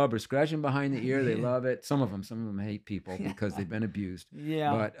belly rub or scratch them behind the ear. They love it. Some of them hate people because they've been abused.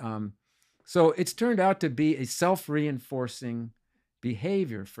 Yeah. But, so it's turned out to be a self-reinforcing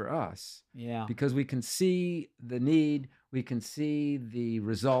behavior for us. Yeah. Because we can see the need, we can see the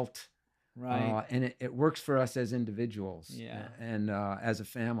result. Right. And it works for us as individuals and as a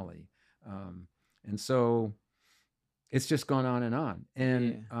family. And so it's just gone on and on.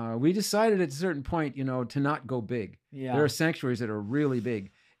 And we decided at a certain point, to not go big. Yeah. There are sanctuaries that are really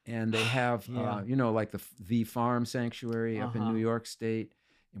big, and they have, like the Farm Sanctuary up in New York State.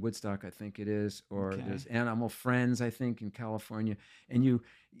 In Woodstock, I think it is, or there's Animal Friends, I think, in California. And you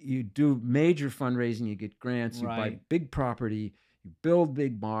do major fundraising, you get grants, you buy big property, you build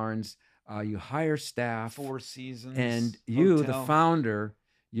big barns, you hire staff. 4 Seasons. And you, hotel. The founder,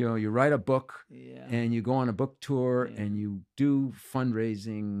 you write a book, and you go on a book tour, and you do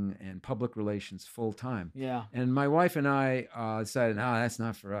fundraising and public relations full time. Yeah. And my wife and I decided, that's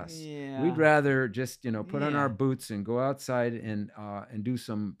not for us. Yeah. We'd rather just put on our boots and go outside and do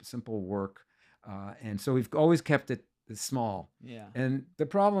some simple work. And so we've always kept it small. Yeah. And the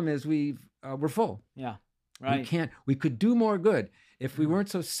problem is we're full. Yeah. Right. We could do more good if we weren't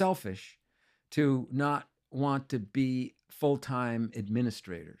so selfish to not want to be full-time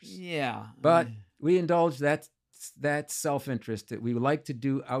administrators. Yeah. But we indulge that self-interest that we like to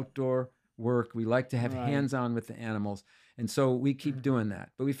do outdoor work. We like to have hands-on with the animals. And so we keep doing that.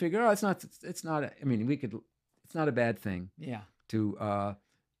 But we figure, it's not a bad thing. Yeah. To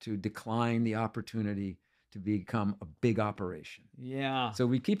decline the opportunity to become a big operation. Yeah. So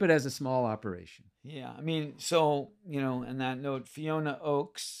we keep it as a small operation. Yeah. On that note, Fiona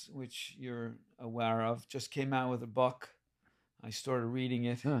Oakes, which you're aware of, just came out with a book. I started reading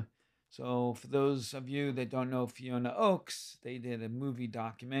it. Huh. So for those of you that don't know Fiona Oakes, they did a movie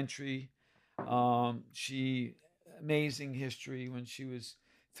documentary. Amazing history. When she was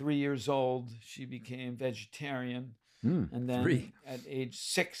 3 years old, she became vegetarian. And then at age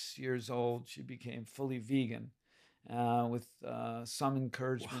 6 years old, she became fully vegan with some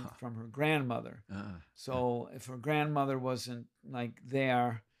encouragement from her grandmother. So if her grandmother wasn't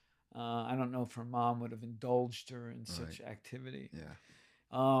there, I don't know if her mom would have indulged her in such Right. activity.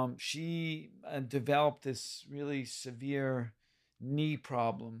 Yeah. She developed this really severe knee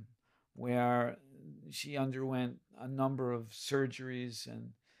problem where she underwent a number of surgeries,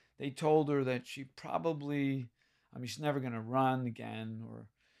 and they told her that she probably, I mean, she's never going to run again, or,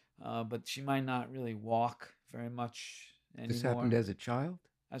 but she might not really walk very much This happened anymore. as a child?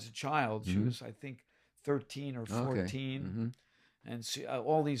 As a child, she Mm-hmm. was, I think, 13 or Okay. 14, Mm-hmm. and she,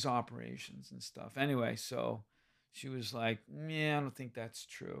 all these operations and stuff. Anyway, so she was like, yeah, I don't think that's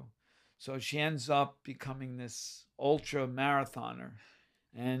true. So she ends up becoming this ultra marathoner.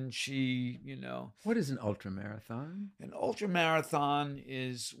 And she, What is an ultra marathon? an ultra marathon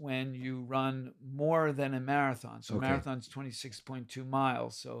is when you run more than a marathon. So Okay. marathon's 26.2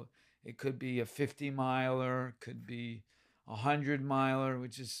 miles. So it could be a 50 miler, could be a 100 miler,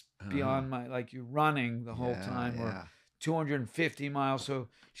 which is Uh-huh. beyond my, like you're running the whole Yeah, time, or yeah. 250 miles. So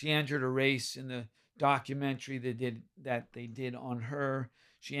she entered a race in the documentary they did on her.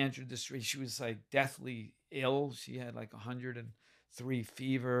 She entered this race. She was like deathly ill. She had like 103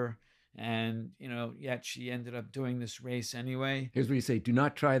 fever, and yet she ended up doing this race anyway. Here's where you say, do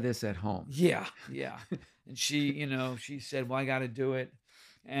not try this at home. Yeah, yeah. And she said, well, I got to do it.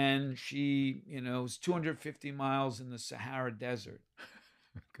 And she, it was 250 miles in the Sahara Desert.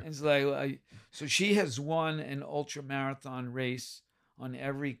 And it's like, so she has won an ultra marathon race on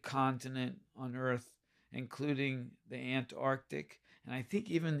every continent on Earth, including the Antarctic. And I think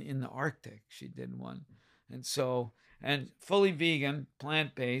even in the Arctic, she did one. And so, and fully vegan,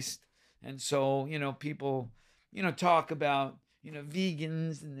 plant based. And so, people, talk about,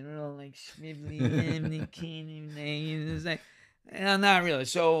 vegans, and they're all like schmibbly and they can't even, it's like, not really.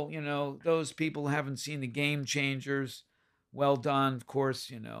 So, those people haven't seen the Game Changers. Well done. Of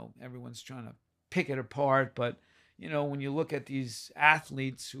course, everyone's trying to pick it apart. But, when you look at these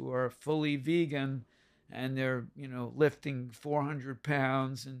athletes who are fully vegan and they're, lifting 400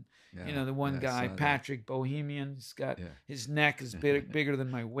 pounds, and, Yeah, the one yeah, I guy, saw that. Patrick Bohemian, he's got Yeah. his neck is bigger than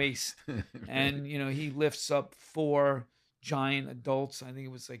my waist. And, Right. he lifts up 4 giant adults. I think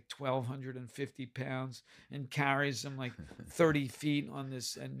it was like 1,250 pounds, and carries them like 30 feet on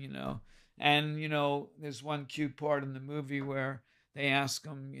this. And, there's one cute part in the movie where they ask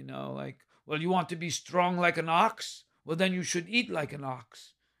him, like, well, you want to be strong like an ox? Well, then you should eat like an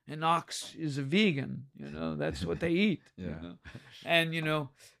ox. An ox is a vegan, that's what they eat. Yeah. And,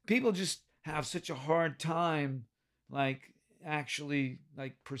 people just have such a hard time, like, actually,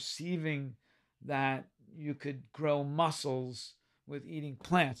 like, perceiving that you could grow muscles with eating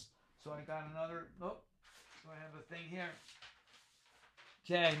plants. So I got another, oh, so I have a thing here.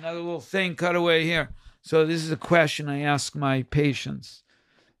 Okay, another little thing cut away here. So this is a question I ask my patients.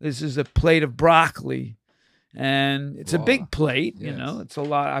 This is a plate of broccoli, and it's a Raw. big plate. Yes. It's a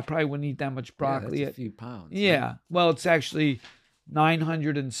lot. I probably wouldn't eat that much Yeah, broccoli. that's a few pounds. Yeah. Well, it's actually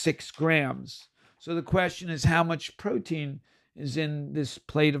 906 grams. So the question is, how much protein is in this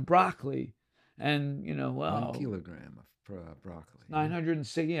plate of broccoli? And 1 kilogram of broccoli.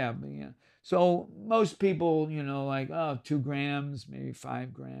 906. Yeah. So most people, like, 2 grams, maybe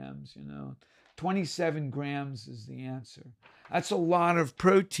 5 grams. 27 grams is the answer. That's a lot of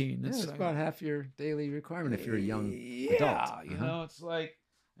protein. Yeah, it's like, about half your daily requirement if you're a young yeah, adult. it's like,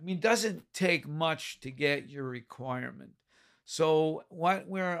 it doesn't take much to get your requirement. So what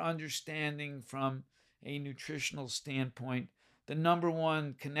we're understanding from a nutritional standpoint, the number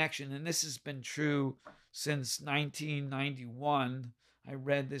one connection, and this has been true since 1991. I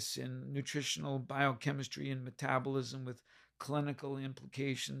read this in Nutritional Biochemistry and Metabolism with Clinical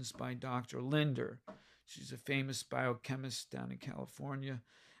Implications by Dr. Linder. She's a famous biochemist down in California.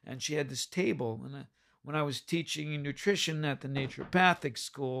 And she had this table. And when I was teaching nutrition at the naturopathic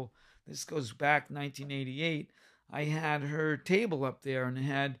school, this goes back 1988, I had her table up there, and it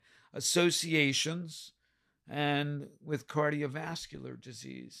had associations and with cardiovascular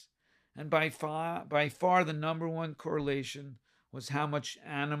disease. And by far the number one correlation was how much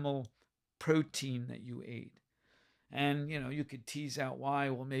animal protein that you ate. And, you could tease out why.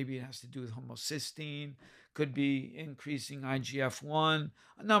 Well, maybe it has to do with homocysteine, could be increasing IGF-1,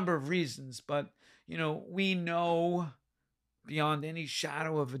 a number of reasons. But, we know beyond any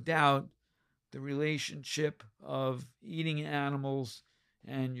shadow of a doubt the relationship of eating animals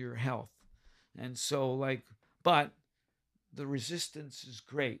and your health. And so, but the resistance is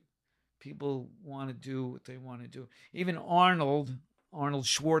great. People want to do what they want to do. Even Arnold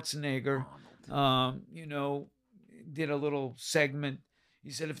Schwarzenegger, did a little segment.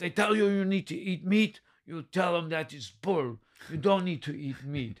 He said, if they tell you need to eat meat, you tell them that is bull. You don't need to eat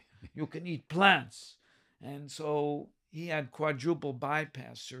meat. You can eat plants. And so he had quadruple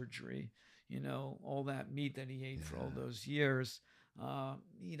bypass surgery. You know, all that meat that he ate for all Yeah. those years.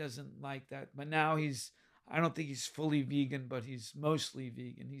 He doesn't like that. But now I don't think he's fully vegan, but he's mostly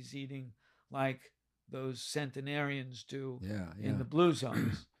vegan. He's eating like those centenarians do Yeah. in Yeah. the blue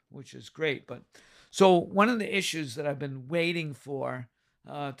zones, which is great. But so one of the issues that I've been waiting for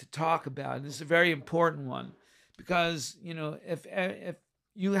to talk about, and this is a very important one, because, you know, if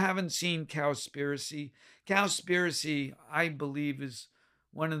you haven't seen Cowspiracy, Cowspiracy, I believe, is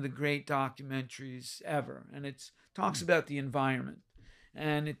one of the great documentaries ever. And it talks about the environment,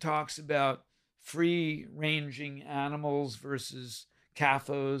 and it talks about free ranging animals versus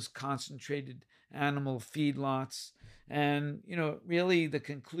CAFOs, concentrated animal feedlots. And, you know, really the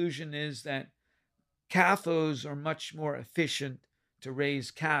conclusion is that CAFOs are much more efficient to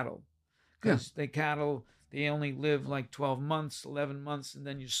raise cattle, Yeah. because they only live like 12 months, 11 months, and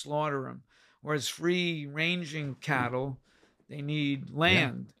then you slaughter them. Whereas free ranging cattle, they need Yeah.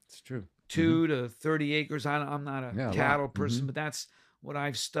 land, It's true. 2 to 30 acres. I'm not a Yeah, a cattle lot. person, but that's what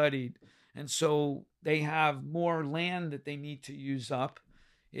I've studied. And so they have more land that they need to use up.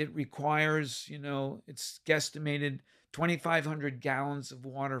 It requires, you know, it's guesstimated 2,500 gallons of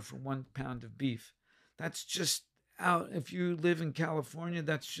water for 1 pound of beef. That's just out. If you live in California,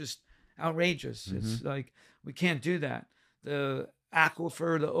 that's just outrageous. It's like, we can't do that. The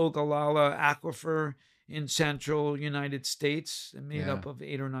aquifer, the Ogallala aquifer in central United States, made Yeah. up of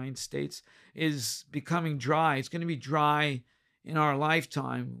 8 or 9 states, is becoming dry. It's going to be dry in our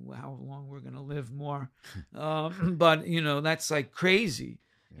lifetime. How long we're going to live more. But, you know, that's like crazy.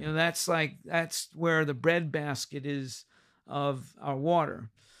 You know, that's where the breadbasket is of our water.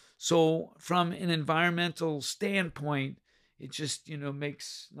 So from an environmental standpoint, it just, you know,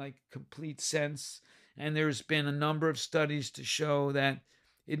 makes like complete sense. And there's been a number of studies to show that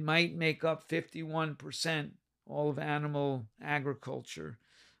it might make up 51% all of animal agriculture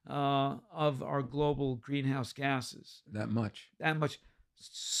of our global greenhouse gases. That much. That much.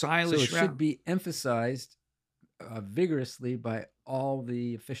 So Silas it should be emphasized vigorously by all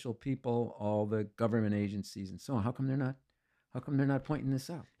the official people, all the government agencies, and so on. How come they're not? How come they're not pointing this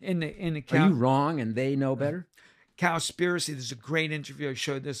out? in the Are you wrong, and they know better? Cowspiracy. There's a great interview. I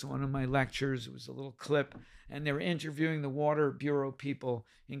showed this in one of my lectures. It was a little clip, and they were interviewing the Water Bureau people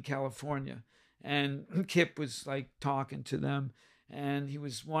in California. And Kip was like talking to them, and he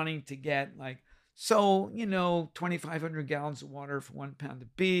was wanting to get like, so, you know, 2,500 gallons of water for 1 pound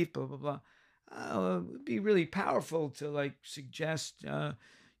of beef, blah, blah, blah. It would be really powerful to like suggest,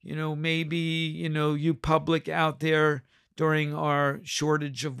 you know, maybe, you know, you public out there during our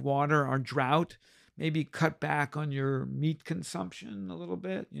shortage of water, our drought, maybe cut back on your meat consumption a little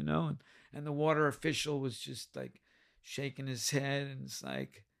bit, you know. And the water official was just like shaking his head, and it's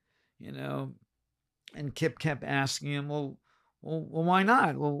like, you know, and Kip kept asking him, well, why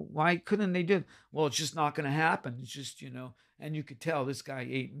not? Well, why couldn't they do it? Well, it's just not going to happen. It's just, you know, and you could tell this guy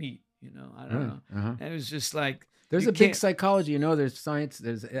ate meat, you know, I don't know. And it was just like, there's you a big can't- psychology, you know, there's science,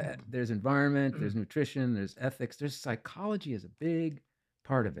 there's environment, there's nutrition, there's ethics, there's psychology is a big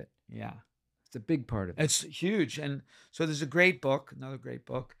part of it. Yeah. It's a big part of it. It's huge. And so there's a great book, another great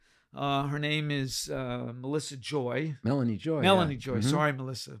book. Her name is Melissa Joy. Melanie Joy. Melanie yeah. Joy. Sorry,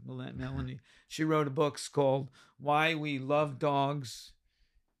 Melissa. Melanie. She wrote a book called Why We Love Dogs,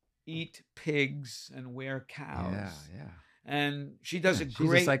 Eat Pigs, and Wear Cows. Yeah, yeah. And she does a She's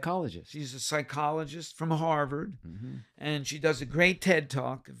great... a psychologist. She's a psychologist from Harvard. And she does a great TED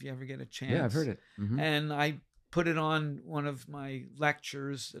Talk, if you ever get a chance. Yeah, I've heard it. And I put it on one of my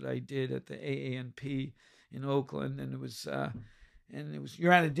lectures that I did at the AANP in Oakland. And it was...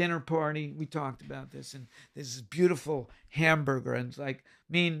 you're at a dinner party. We talked about this, and there's this beautiful hamburger, and it's like,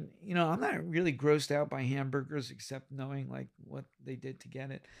 I mean, you know, I'm not really grossed out by hamburgers except knowing like what they did to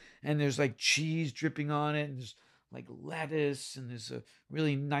get it. And there's like cheese dripping on it, and there's like lettuce, and there's a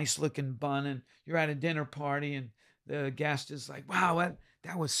really nice looking bun, and you're at a dinner party, and the guest is like, wow,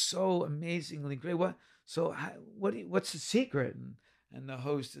 that was so amazingly great. What's the secret? And the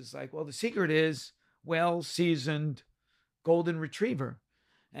host is like, well, the secret is well seasoned golden retriever.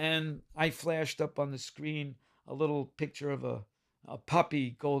 And I flashed up on the screen a little picture of a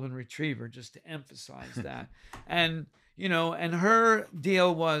puppy golden retriever just to emphasize that. And, you know, and her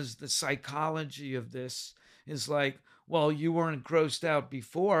deal was the psychology of this is like, well, you weren't grossed out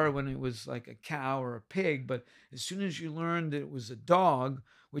before when it was like a cow or a pig, but as soon as you learned that it was a dog,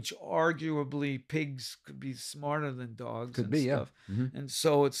 which arguably pigs could be smarter than dogs Could and be, stuff. yeah. And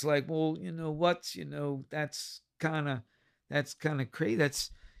so it's like, well, you know, that's kind of crazy.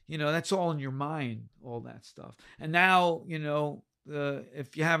 That's, you know, that's all in your mind, all that stuff. And now, you know,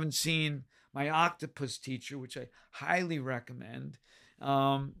 if you haven't seen my octopus teacher, which I highly recommend.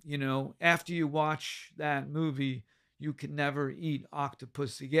 You know, after you watch that movie, you can never eat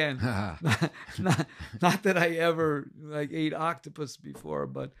octopus again. not that I ever like ate octopus before,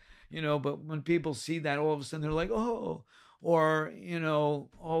 but you know, but when people see that, all of a sudden they're like, oh, or you know,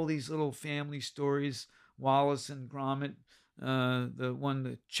 all these little family stories, Wallace and Gromit,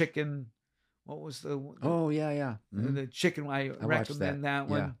 the chicken. What was Oh yeah, yeah. the chicken? I recommend that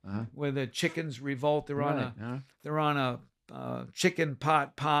one, Yeah. where the chickens revolt. They're on Right. they're on a chicken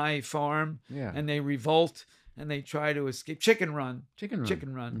pot pie farm, Yeah. and they revolt and they try to escape. Chicken Run.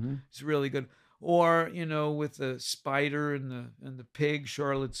 Chicken Run. It's really good. Or you know, with the spider and the pig,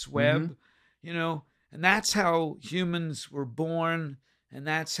 Charlotte's Web. You know, and that's how humans were born, and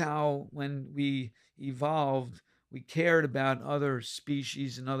that's how when we evolved, we cared about other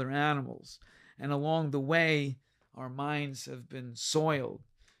species and other animals. And along the way, our minds have been soiled,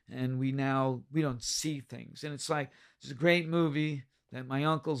 and we don't see things. And it's like there's a great movie that my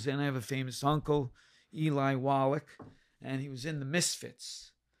uncle's in. I have a famous uncle, Eli Wallach, and he was in The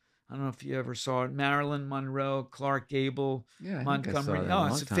Misfits. I don't know if you ever saw it. Marilyn Monroe, Clark Gable, Yeah, Montgomery. Oh,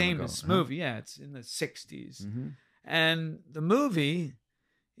 it's a famous movie. Yeah, it's in the 60s. And the movie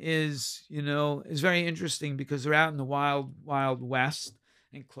is, you know, is very interesting because they're out in the wild, wild west.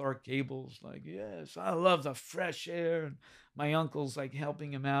 And Clark Gable's like, yes, I love the fresh air. And my uncle's like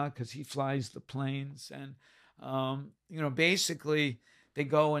helping him out because he flies the planes. And, you know, basically they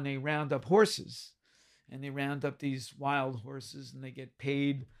go and they round up horses. And they round up these wild horses and they get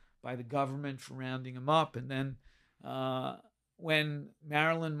paid by the government for rounding them up. And then when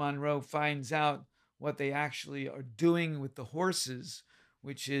Marilyn Monroe finds out what they actually are doing with the horses,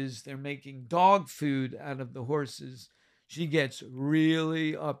 which is they're making dog food out of the horses, she gets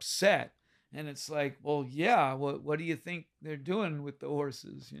really upset. And it's like, well, yeah, what do you think they're doing with the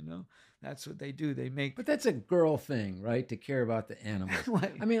horses? You know, that's what they do. They make. But that's a girl thing, right? To care about the animals.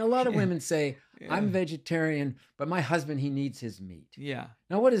 I mean, a lot of women say, I'm vegetarian, but my husband, he needs his meat. Yeah.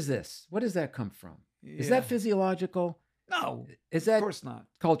 Now, what is this? What does that come from? Is that physiological? No. Is that of course not.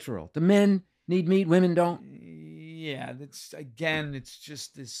 Cultural? The men need meat, women don't? Yeah. That's, again, it's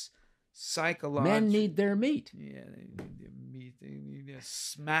just this psychological. Men need their meat. Yeah, they need their meat. They need a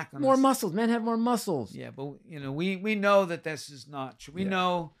smack on more muscles. Men have more muscles. Yeah, but you know, we know that this is not true. We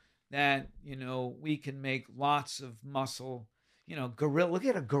know that, you know, we can make lots of muscle. You know, gorilla. Look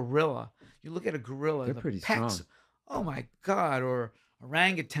at a gorilla. You look at a gorilla. They're pretty strong. Oh my God! Or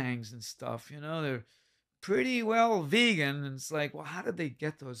orangutans and stuff. You know, they're pretty well vegan. And it's like, well, how did they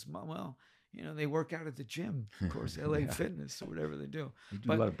get those? Well, you know, they work out at the gym, of course, LA Fitness or whatever they do. They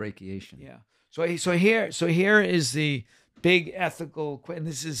do a lot of brachiation. Yeah. So here is the big ethical, and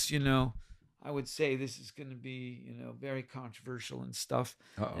this is, you know, I would say this is going to be, you know, very controversial and stuff.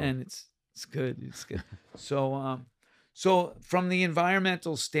 And it's good. It's good. So from the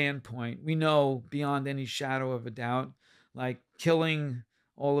environmental standpoint, we know beyond any shadow of a doubt, like killing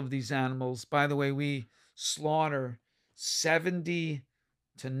all of these animals. By the way, we slaughter 70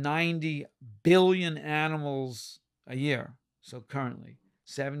 to 90 billion animals a year. So currently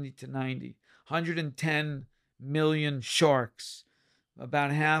 70 to 90, 110 million sharks,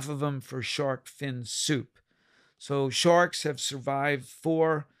 about half of them for shark fin soup. So sharks have survived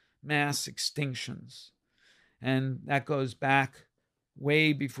 4 mass extinctions. And that goes back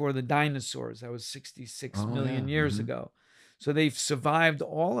way before the dinosaurs. That was 66 million years ago. So they've survived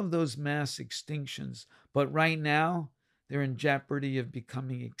all of those mass extinctions. But right now, they're in jeopardy of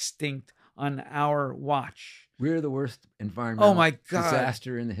becoming extinct on our watch. We're the worst environmental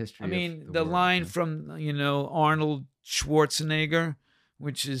disaster in the history. I mean, of the world. line from, you know, Arnold Schwarzenegger,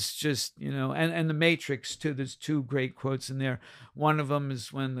 which is just, you know, and the Matrix too. There's 2 great quotes in there. One of them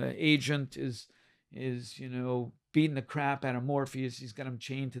is when the agent is you know, beating the crap out of Morpheus. He's got him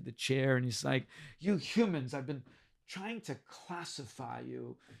chained to the chair, and he's like, "You humans, I've been trying to classify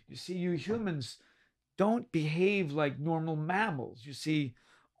you. You see, you humans don't behave like normal mammals. You see,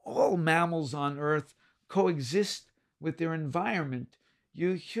 all mammals on Earth coexist with their environment.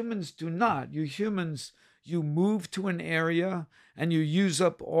 You humans do not. You humans, you move to an area and you use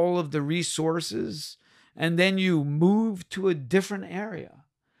up all of the resources, and then you move to a different area.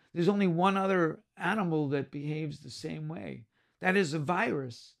 There's only one other animal that behaves the same way. That is a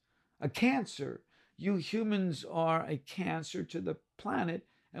virus, a cancer. You humans are a cancer to the planet,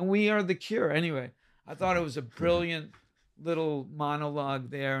 and we are the cure." Anyway, I thought it was a brilliant little monologue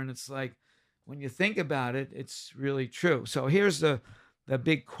there, and it's like, when you think about it, it's really true. So here's the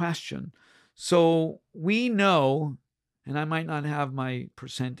big question. So we know, and I might not have my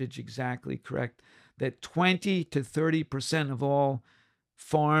percentage exactly correct, that 20 to 30% of all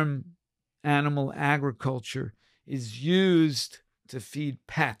farm animal agriculture is used to feed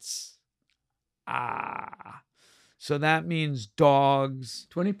pets. So that means dogs.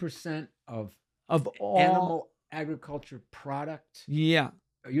 20% of all animal agriculture product. Yeah.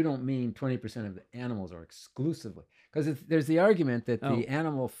 You don't mean 20% of the animals are exclusively, because there's the argument that the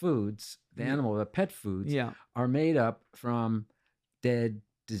animal foods, the pet foods, are made up from dead,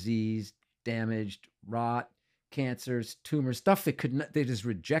 diseased, damaged, rot, cancers, tumors, stuff that is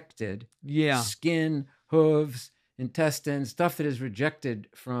rejected. Skin, hooves, intestines, stuff that is rejected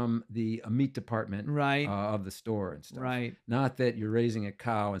from the meat department of the store and stuff. Not that you're raising a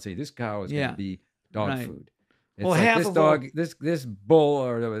cow and say this cow is going to be dog food. It's like this dog, this bull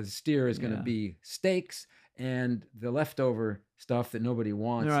or steer is going to be steaks, and the leftover stuff that nobody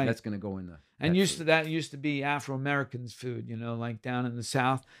wants, that's going to go in the. And used to be Afro-Americans' food, like down in the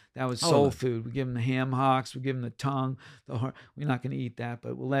South, that was soul food. We give them the ham hocks, we give them the tongue, the heart. We're not going to eat that,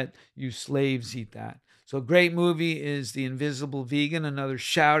 but we'll let you slaves eat that. So a great movie is The Invisible Vegan. Another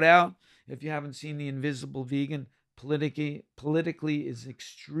shout out. If you haven't seen The Invisible Vegan, politically is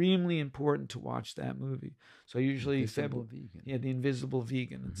extremely important to watch that movie. So usually The Invisible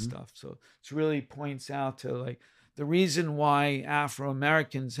Vegan and stuff. So it really points out to like the reason why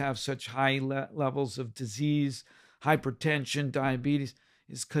Afro-Americans have such high levels of disease, hypertension, diabetes,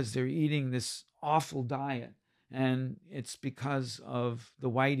 is because they're eating this awful diet. And it's because of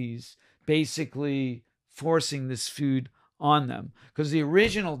the whiteys basically forcing this food on them. Because the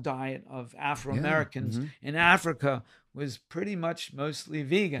original diet of Afro-Americans in Africa was pretty much mostly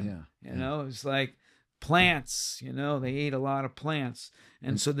vegan. It was like plants, they ate a lot of plants.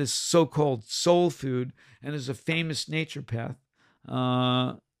 And so this so-called soul food, and there's a famous naturopath,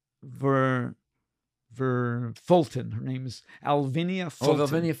 Fulton. Her name is Alvinia Fulton. Oh,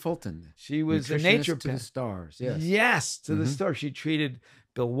 Alvinia Fulton. She was a naturopath. To the stars, yes. Yes, to the stars. She treated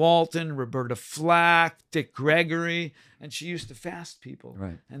Bill Walton, Roberta Flack, Dick Gregory, and she used to fast people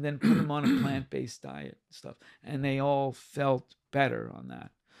and then put them on a plant-based diet and stuff. And they all felt better on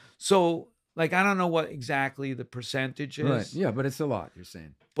that. So, like, I don't know what exactly the percentage is. Right. Yeah, but it's a lot, you're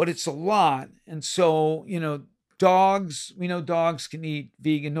saying. But it's a lot. And so, dogs, we know dogs can eat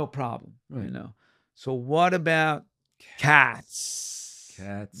vegan, no problem, So what about cats?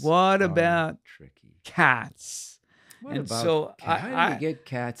 What about tricky cats? What and about so how do you get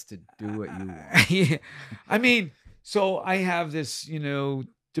cats to do what you want? I mean, so I have this,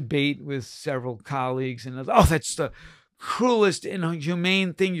 debate with several colleagues, and that's the cruelest,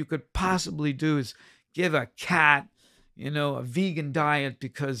 inhumane thing you could possibly do is give a cat, a vegan diet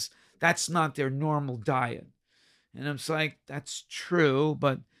because that's not their normal diet. And I'm like, that's true,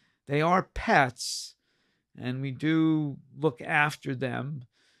 but they are pets, and we do look after them,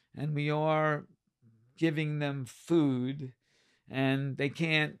 and we are giving them food, and they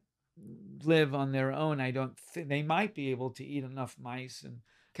can't live on their own. I don't think they might be able to eat enough mice and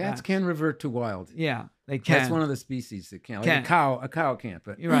cats can revert to wild. Yeah, they can. That's one of the species that can. Like a cow can't,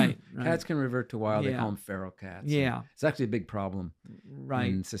 but you're right. Cats can revert to wild. They call them feral cats. Yeah, it's actually a big problem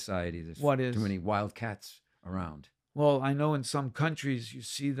in society. There's too many wild cats around. Well, I know in some countries you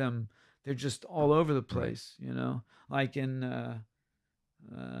see them; they're just all over the place. Like in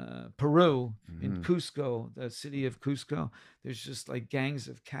Peru, in Cusco, the city of Cusco, there's just like gangs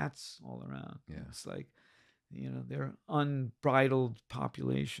of cats all around. It's like, they're unbridled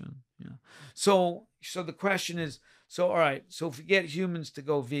population. So the question is, all right, so if we get humans to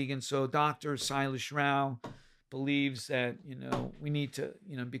go vegan, so Dr. Silas Rao believes that, we need to,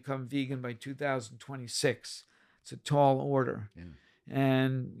 become vegan by 2026. It's a tall order.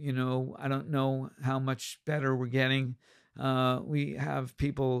 And, I don't know how much better we're getting. We have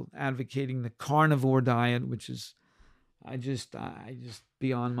people advocating the carnivore diet, which is, I just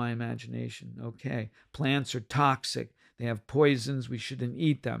beyond my imagination. Okay, plants are toxic. They have poisons. We shouldn't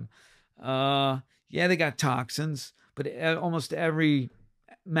eat them. They got toxins, but almost every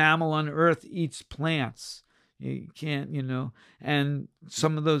mammal on Earth eats plants. You can't, and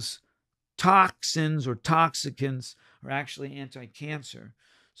some of those toxins or toxicants are actually anti-cancer.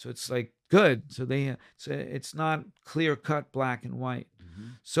 So it's like good. So it's not clear cut black and white.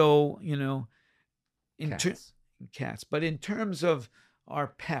 So cats. But in terms of our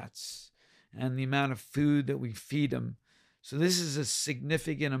pets and the amount of food that we feed them, so this is a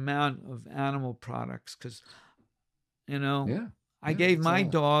significant amount of animal products because I gave my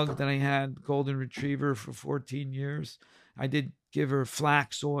dog that I had, golden retriever, for 14 years. I did give her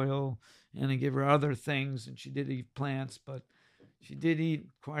flax oil and I give her other things, and she did eat plants, but she did eat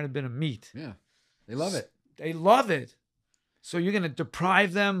quite a bit of meat. Yeah, they love it. They love it. So you're going to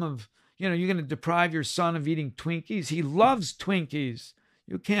deprive them of, you're going to deprive your son of eating Twinkies. He loves Twinkies.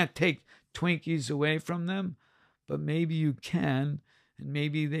 You can't take Twinkies away from them, but maybe you can, and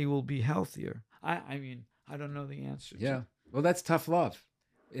maybe they will be healthier. I mean, I don't know the answer. Yeah. Well, that's tough love.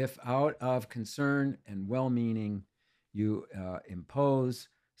 If out of concern and well-meaning, you impose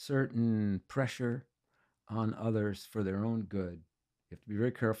certain pressure on others for their own good, you have to be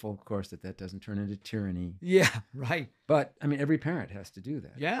very careful, of course, that doesn't turn into tyranny. Yeah, right. But I mean, every parent has to do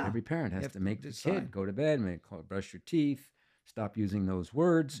that. Yeah. Every parent has to make the decide. kid go to bed, brush your teeth, stop using those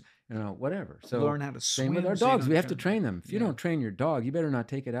words, whatever. So learn how to same swim. with our so you dogs. don't We have to turn- train them. If you Yeah. don't train your dog, you better not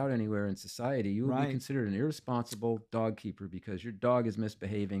take it out anywhere in society. You will Right. be considered an irresponsible dog keeper because your dog is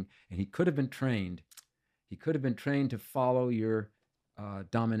misbehaving, and he could have been trained. He could have been trained to follow your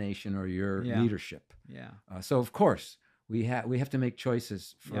domination or your Yeah. leadership. Yeah. So of course we have to make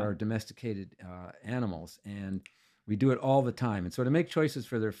choices for Yeah. our domesticated animals, and we do it all the time. And so to make choices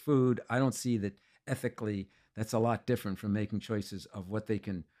for their food, I don't see that ethically that's a lot different from making choices of what they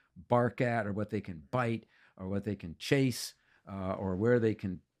can bark at or what they can bite or what they can chase or where they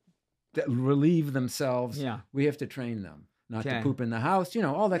can relieve themselves. Yeah. We have to train them not Okay. to poop in the house,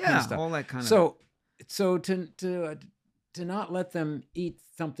 all that kind Yeah, of stuff. all that kind of. So to not let them eat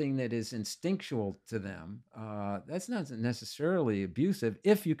something that is instinctual to them, that's not necessarily abusive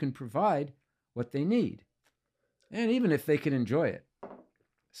if you can provide what they need, and even if they can enjoy it.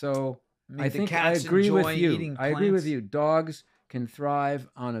 So mean, I the think I cats agree with enjoy you. eating I agree with plants? you. Dogs can thrive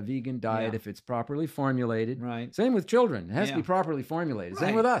on a vegan diet Yeah. if it's properly formulated. Right. Same with children. It has to be Yeah. properly formulated. Same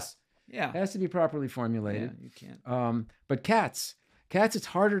Right. with us. Yeah. It has to be properly Yeah. formulated. You can't. But cats, it's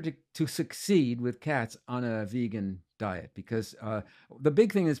harder to succeed with cats on a vegan diet because the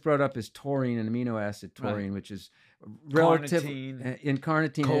big thing that's brought up is taurine and amino acid taurine, which is relative Carnitine. in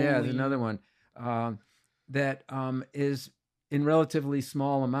carnitine. Yeah, there's choline. another one that is in relatively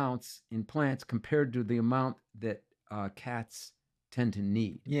small amounts in plants compared to the amount that cats tend to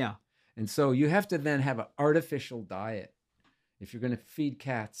need. Yeah. And so you have to then have an artificial diet. If you're going to feed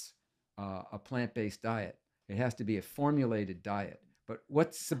cats a plant-based diet, it has to be a formulated diet. But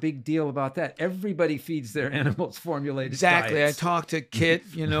what's the big deal about that? Everybody feeds their animals formulated Exactly. diets. I talked to Kit,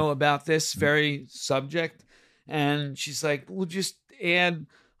 about this very subject, and she's like, "We'll just add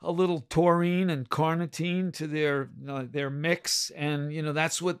a little taurine and carnitine to their mix, and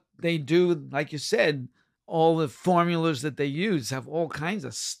that's what they do. Like you said, all the formulas that they use have all kinds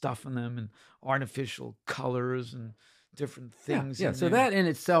of stuff in them and artificial colors and different things. Yeah. in So there. that in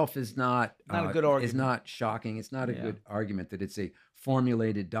itself is not Not a good argument. Is not shocking. It's not a Yeah. good argument that it's a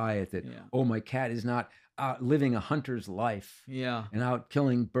formulated diet that Yeah. my cat is not living a hunter's life. Yeah. And out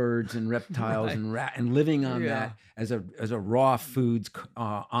killing birds and reptiles Right. and and living on Yeah. that as a raw foods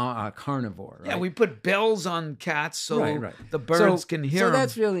carnivore. Yeah, right? we put bells on cats so Right. the birds can hear So 'em.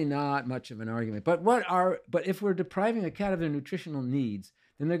 that's really not much of an argument. But if we're depriving a cat of their nutritional needs,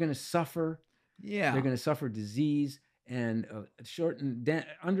 then they're going to suffer. Yeah. They're going to suffer disease and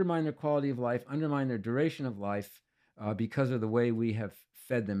undermine their quality of life, undermine their duration of life because of the way we have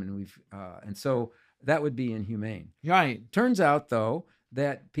fed them, and so that would be inhumane. Right. Turns out, though,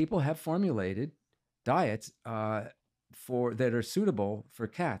 that people have formulated diets that are suitable for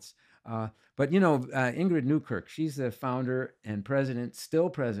cats. But Ingrid Newkirk, she's the founder and still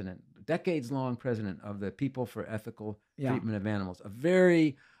president, decades-long president of the People for Ethical Yeah. Treatment of Animals, a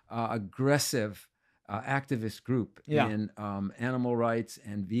very aggressive activist group Yeah. in animal rights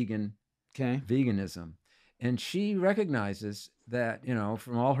and Okay. veganism. And she recognizes that,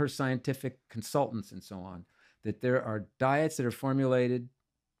 from all her scientific consultants and so on, that there are diets that are formulated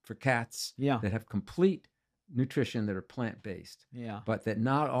for cats Yeah. that have complete nutrition that are plant-based, Yeah. but that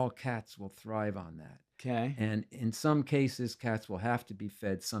not all cats will thrive on that. Okay. And in some cases, cats will have to be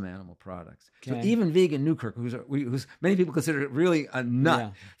fed some animal products. So Okay. even vegan Newkirk, who's many people consider really a nut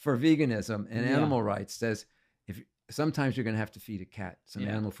Yeah. for veganism and Yeah. animal rights, says sometimes you're going to have to feed a cat some Yeah.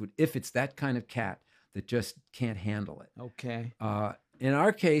 animal food if it's that kind of cat that just can't handle it. Okay. In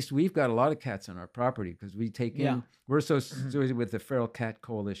our case, we've got a lot of cats on our property because we take in. Yeah. We're associated with the Feral Cat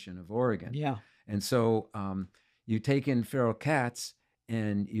Coalition of Oregon. Yeah. And so you take in feral cats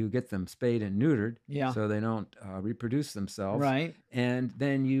and you get them spayed and neutered Yeah. so they don't reproduce themselves. Right. And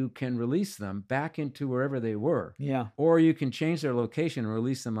then you can release them back into wherever they were. Yeah. Or you can change their location and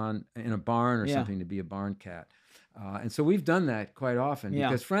release them in a barn or Yeah. something to be a barn cat. And so we've done that quite often Yeah.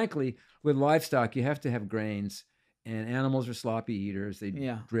 because, frankly, with livestock, you have to have grains. And animals are sloppy eaters. They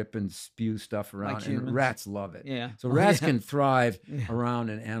Yeah. drip and spew stuff around. Like and humans. rats love it. Yeah. So Oh, rats yeah. can thrive Yeah. around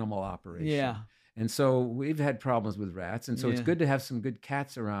an animal operation. Yeah. And so we've had problems with rats. And so it's Yeah. good to have some good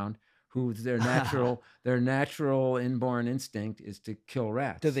cats around whose their natural inborn instinct is to kill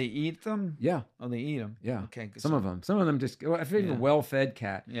rats. Do they eat them? Yeah. Oh, they eat them. Yeah. Okay. Some of them just. Well, if you have a well-fed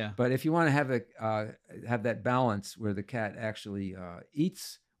cat. Yeah. But if you want to have that balance where the cat actually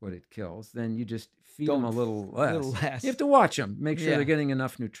eats what it kills, then you just feed them a little less. You have to watch them, make sure they're getting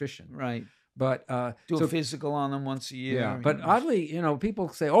enough nutrition. Right. But do a physical on them once a year. Yeah. But oddly, people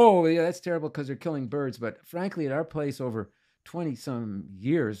say, "Oh, yeah, that's terrible because they're killing birds." But frankly, at our place, over 20-some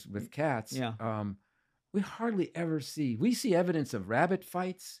years with cats, we hardly ever see. We see evidence of rabbit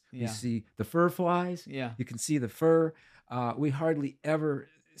fights. Yeah. We see the fur flies. Yeah. You can see the fur. We hardly ever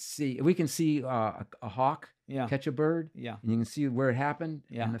see. We can see a hawk catch a bird. Yeah. And you can see where it happened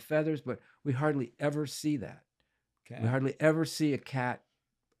and the feathers, but we hardly ever see that. Okay. We hardly ever see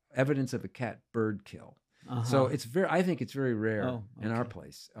evidence of a cat bird kill. So I think it's very rare in our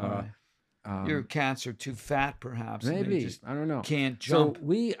place. Your cats are too fat, perhaps. Maybe, I don't know. Can't jump. So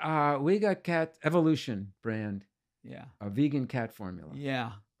we got Cat Evolution brand, a vegan cat formula.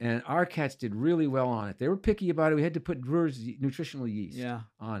 Yeah. And our cats did really well on it. They were picky about it. We had to put Brewer's nutritional yeast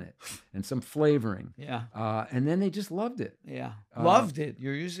on it and some flavoring. Yeah. And then they just loved it. Yeah. Loved it.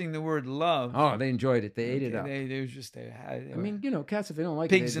 You're using the word love. Oh, they enjoyed it. They ate it up. They were just, I mean, cats, if they don't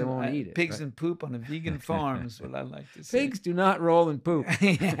like pigs it, they won't eat it. Pigs and poop on a vegan farm is what I like to say. Pigs do not roll in poop.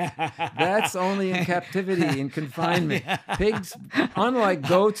 That's only in captivity, in confinement. Pigs, unlike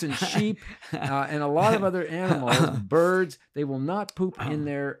goats and sheep and a lot of other animals, birds, they will not poop in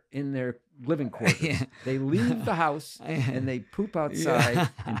their living quarters. They leave the house and they poop outside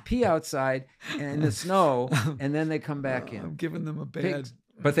and pee outside and in the snow, and then they come back in. I'm giving them a bad. Pigs,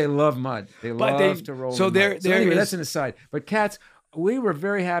 but they love mud. They love to roll. So anyway, that's an aside. But cats, we were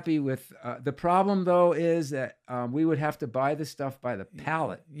very happy with. The problem though is that we would have to buy the stuff by the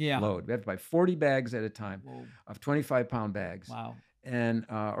pallet load. We have to buy 40 bags at a time of 25-pound bags. Wow. And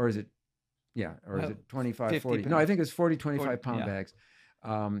or is it? Yeah, or is it 25, 40? pounds. No, I think it's 40, 25-pound bags.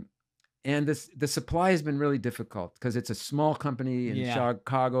 And the supply has been really difficult because it's a small company in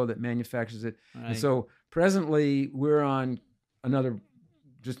Chicago that manufactures it. Right. And so presently we're on another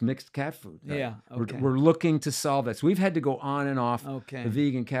just mixed cat food. Yeah. Okay. We're looking to solve that. So we've had to go on and off the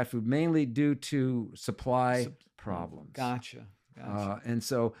vegan cat food, mainly due to supply problems. Gotcha. And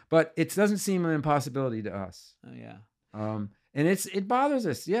so, but it doesn't seem an impossibility to us. Oh, yeah. And it bothers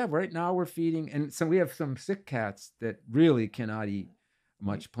us. Yeah, right now we're feeding, and so we have some sick cats that really cannot eat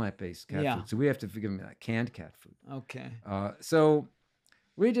much plant-based cat food. So we have to give them canned cat food. Okay. So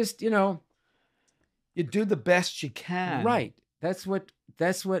we just, you do the best you can. Right. That's what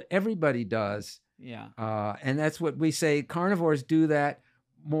everybody does. Yeah. And that's what we say. Carnivores do that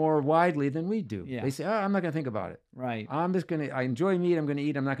more widely than we do. Yeah. They say, "Oh, I'm not going to think about it. Right. I enjoy meat. I'm going to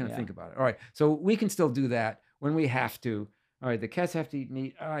eat. I'm not going to think about it." All right. So we can still do that when we have to. All right. The cats have to eat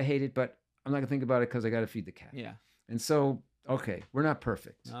meat. Oh, I hate it, but I'm not going to think about it because I got to feed the cat. Yeah. And so, okay, we're not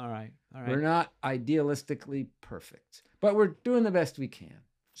perfect. All right. We're not idealistically perfect, but we're doing the best we can.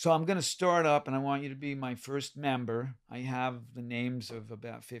 So I'm going to start up, and I want you to be my first member. I have the names of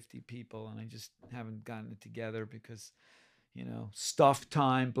about 50 people, and I just haven't gotten it together because, stuff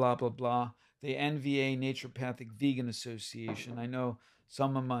time, blah, blah, blah. The NVA, Naturopathic Vegan Association. I know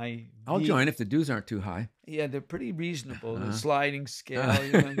some of my... I'll join if the dues aren't too high. Yeah, they're pretty reasonable. The sliding scale.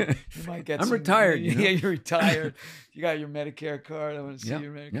 You might get I'm retired. Yeah, you're retired. You got your Medicare card. I want to see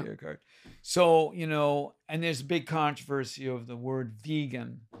your Medicare card. So, and there's a big controversy over the word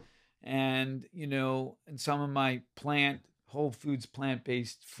vegan. And, and some of my whole foods,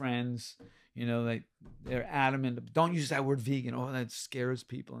 plant-based friends, they're adamant. Don't use that word vegan. Oh, that scares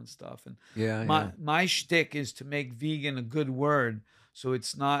people and stuff. And my shtick is to make vegan a good word, so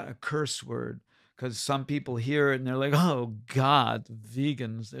it's not a curse word. Because some people hear it and they're like, "Oh God,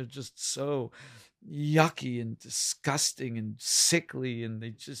 vegans, they're just so yucky and disgusting and sickly, and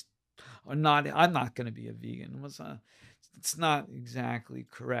they just are not. I'm not going to be a vegan." It's not exactly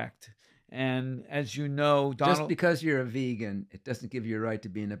correct. And as you know, Donald, just because you're a vegan, it doesn't give you a right to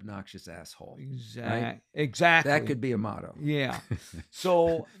be an obnoxious asshole. Exactly. That could be a motto. Yeah.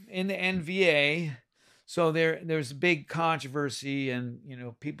 So in the NVA, there's a big controversy, and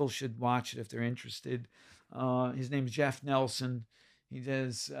people should watch it if they're interested. His name is Jeff Nelson. He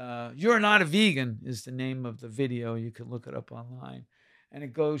says, "You're not a vegan" is the name of the video. You can look it up online, and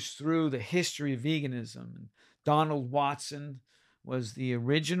it goes through the history of veganism. And Donald Watson was the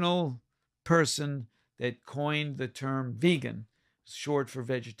original person that coined the term vegan, short for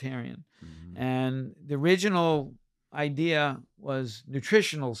vegetarian. Mm-hmm. And the original idea was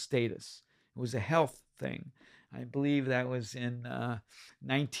nutritional status. It was a health thing. I believe that was in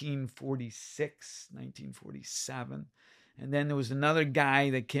 1946, 1947. And then there was another guy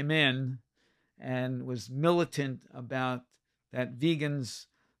that came in and was militant about that vegans,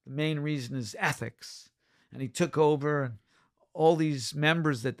 the main reason is ethics. And he took over, and all these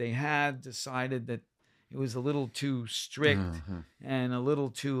members that they had decided that it was a little too strict and a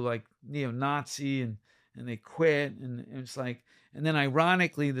little too like neo-Nazi, and they quit. And it's like, and then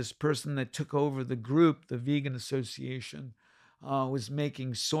ironically, this person that took over the group, the Vegan Association, was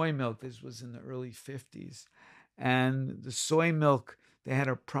making soy milk. This was in the early 50s. And the soy milk, they had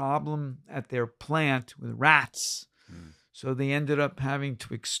a problem at their plant with rats. So they ended up having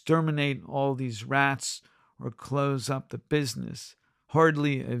to exterminate all these rats or close up the business.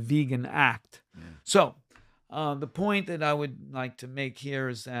 Hardly a vegan act. Yeah. So the point that I would like to make here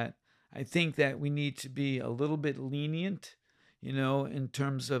is that I think that we need to be a little bit lenient, in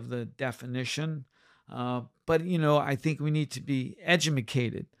terms of the definition. But, I think we need to be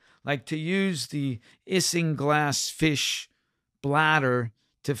educated. Like to use the isinglass fish bladder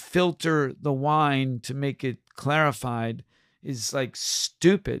to filter the wine to make it clarified is like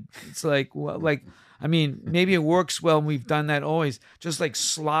stupid. It's like, well, maybe it works well, and we've done that always. Just like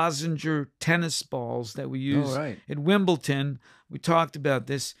Schlesinger tennis balls that we use at Wimbledon. We talked about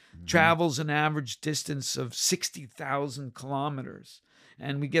this. Travels an average distance of 60,000 kilometers.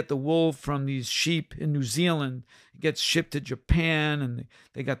 And we get the wool from these sheep in New Zealand. It gets shipped to Japan, and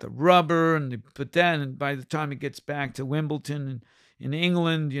they got the rubber, but then by the time it gets back to Wimbledon and in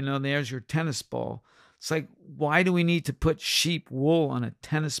England, there's your tennis ball. It's like, why do we need to put sheep wool on a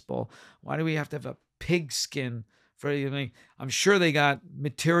tennis ball? Why do we have to have a pig skin for anything? I'm sure they got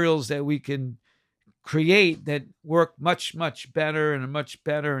materials that we can create that work much, much better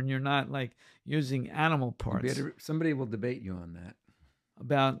and you're not like using animal parts. Somebody will debate you on that.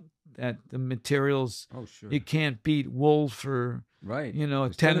 About that, the materials. Oh, sure. You can't beat wool for, a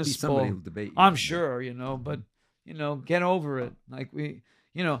There's tennis ball. Somebody will debate you. I'm sure, but, get over it. Like we,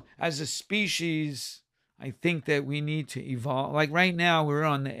 as a species, I think that we need to evolve. Like right now, we're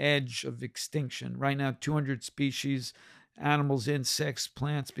on the edge of extinction. Right now, 200 species, animals, insects,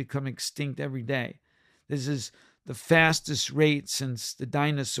 plants become extinct every day. This is the fastest rate since the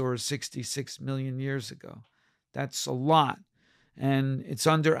dinosaurs 66 million years ago. That's a lot. And it's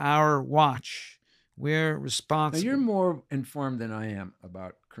under our watch. We're responsible. Now, you're more informed than I am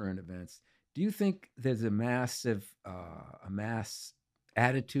about current events. Do you think there's a mass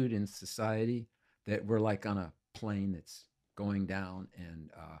attitude in society that we're like on a plane that's going down, and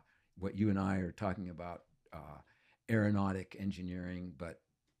what you and I are talking about, aeronautic engineering, but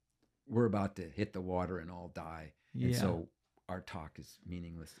we're about to hit the water and all die, and so our talk is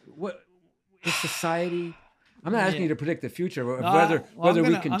meaningless? What is society? I'm not asking you to predict the future, whether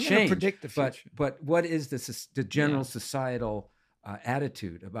we can change. Predict the future. But what is the general societal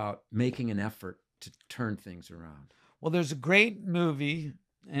attitude about making an effort to turn things around? Well, there's a great movie,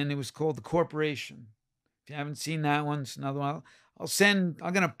 and it was called The Corporation. If you haven't seen that one, it's another one.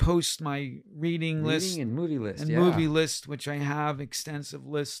 I'm going to post my reading list and movie list, movie list, which I have extensive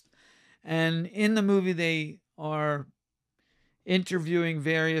list. And in the movie, they are interviewing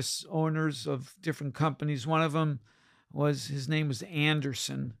various owners of different companies. One of them his name was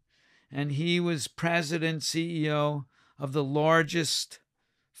Anderson, and he was president, CEO of the largest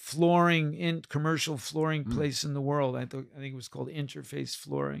commercial flooring place in the world. I think it was called Interface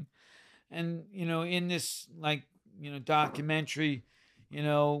Flooring. And, in this documentary,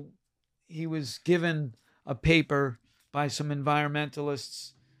 he was given a paper by some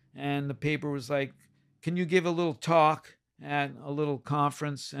environmentalists, and the paper was like, can you give a little talk at a little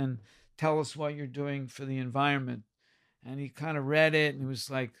conference and tell us what you're doing for the environment? And he kind of read it, and he was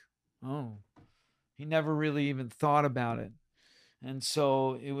like, oh, he never really even thought about it. And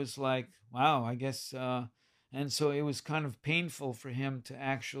so it was like, wow, I guess, and so it was kind of painful for him to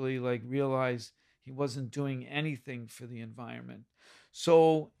actually like realize he wasn't doing anything for the environment.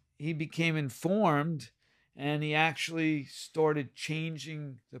 So he became informed, and he actually started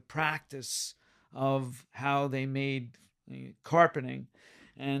changing the practice of how they made carpeting,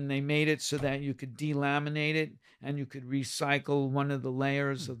 and they made it so that you could delaminate it, and you could recycle one of the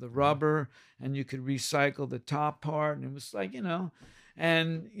layers of the rubber, and you could recycle the top part. And it was like,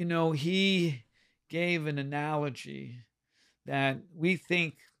 and he gave an analogy that we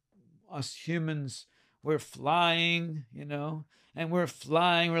think us humans, we're flying, and we're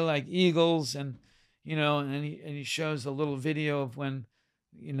flying, we're like eagles, and and he shows a little video of when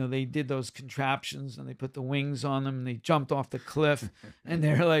they did those contraptions, and they put the wings on them, and they jumped off the cliff, and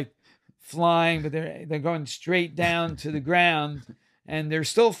they're like flying, but they're going straight down to the ground, and they're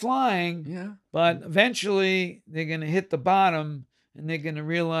still flying. Yeah. But eventually they're going to hit the bottom, and they're going to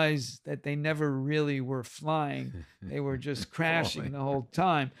realize that they never really were flying. They were just crashing the whole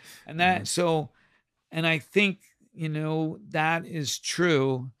time. And and I think, that is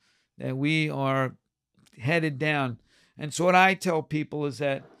true, that we are headed down. And so what I tell people is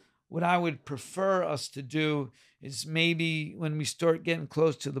that what I would prefer us to do is maybe when we start getting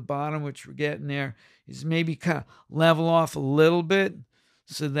close to the bottom, which we're getting there, is maybe kind of level off a little bit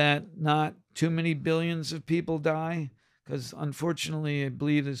so that not too many billions of people die. Because unfortunately, I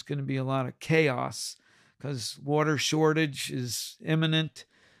believe there's going to be a lot of chaos because water shortage is imminent.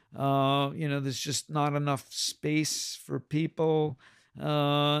 There's just not enough space for people.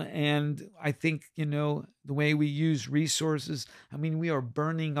 And I think, the way we use resources, I mean, we are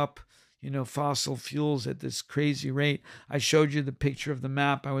burning up, fossil fuels at this crazy rate. I showed you the picture of the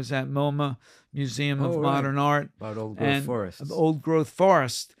map. I was at MoMA, Museum of Modern Art. About old growth forests. Old growth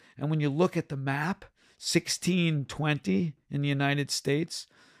forest. And when you look at the map, 1620 in the United States,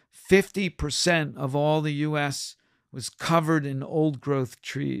 50% of all the U.S. was covered in old growth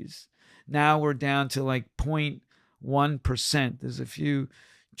trees. Now we're down to like 0.1%. There's a few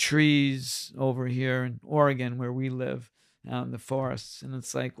trees over here in Oregon where we live, out in the forests. And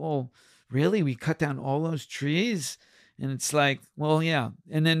it's like, oh, really? We cut down all those trees? And it's like, well, yeah.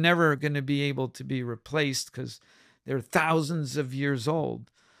 And they're never going to be able to be replaced because they're thousands of years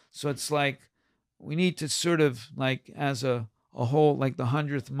old. So it's like we need to sort of like as a whole, like the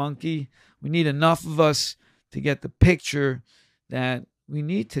 100th monkey, we need enough of us to get the picture that we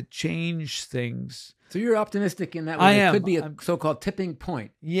need to change things. So you're optimistic in that way. It could be a so-called tipping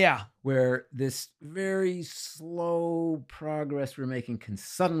point. Yeah. Where this very slow progress we're making can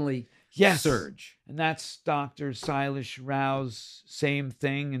suddenly surge. And that's Dr. Silas Rao's same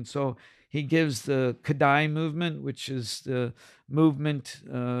thing. And so he gives the Kadai movement, which is the movement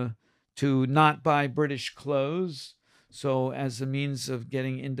to not buy British clothes, so as a means of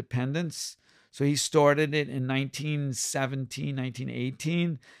getting independence. So he started it in 1917,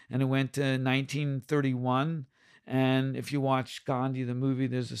 1918, and it went to 1931. And if you watch Gandhi, the movie,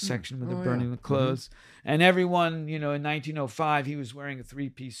 there's a section where they're burning the clothes. And everyone, in 1905, he was wearing a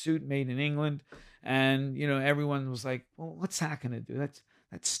three-piece suit made in England. And, everyone was like, well, what's that going to do?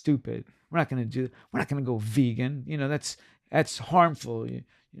 That's stupid. We're not going to do that. We're not going to go vegan. That's harmful.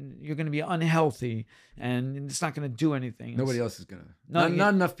 You're going to be unhealthy, and it's not going to do anything. Nobody else is going to.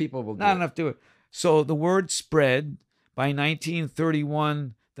 Not enough people will do it. Not enough do it. So the word spread. By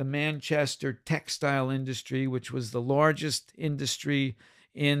 1931, the Manchester textile industry, which was the largest industry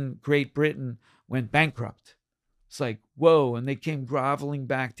in Great Britain, went bankrupt. It's like, whoa. And they came groveling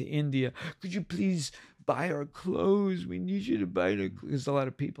back to India. Could you please buy our clothes? We need you to buy the clothes. There's a lot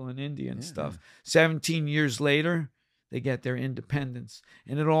of people in India and stuff. 17 years later, they get their independence.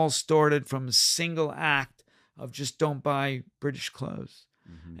 And it all started from a single act of just don't buy British clothes.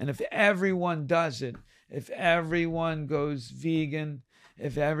 And if everyone does it, if everyone goes vegan,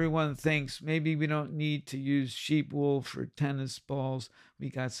 if everyone thinks maybe we don't need to use sheep wool for tennis balls, we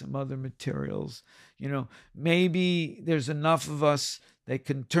got some other materials, maybe there's enough of us that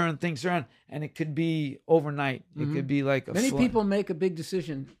can turn things around, and it could be overnight. It could be like many people make a big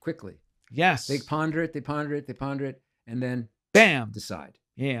decision quickly. Yes. They ponder it, and then bam, decide.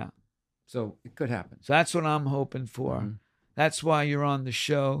 Yeah. So it could happen. So that's what I'm hoping for. That's why you're on the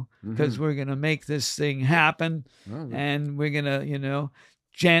show, because we're going to make this thing happen. And we're going to,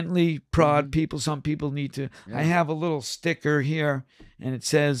 gently prod people. Some people need to. I have a little sticker here, and it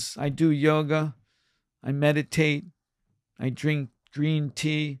says, I do yoga, I meditate, I drink green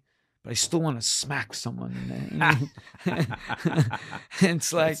tea, but I still want to smack someone.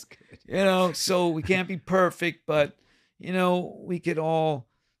 It's like, so we can't be perfect, but, we could all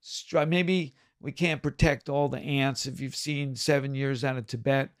strive. Maybe we can't protect all the ants. If you've seen 7 Years Out of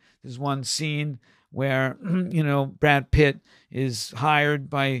Tibet, there's one scene where, Brad Pitt is hired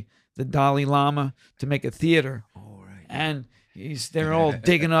by the Dalai Lama to make a theater. Oh, right. And they're all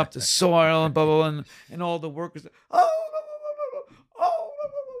digging up the soil and blah, blah, blah, and all the workers,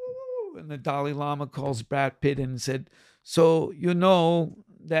 and the Dalai Lama calls Brad Pitt in and said, so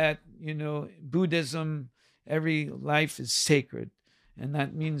that, Buddhism, every life is sacred. And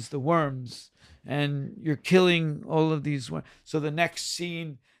that means the worms. And you're killing all of these worms. So the next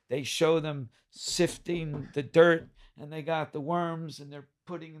scene, they show them sifting the dirt, and they got the worms, and they're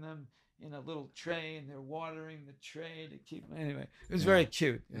putting them in a little tray, and they're watering the tray to keep. Anyway, it was very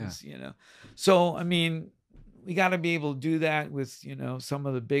cute. It was, So, I mean, we got to be able to do that with, some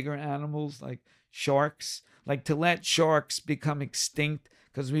of the bigger animals like sharks. Like to let sharks become extinct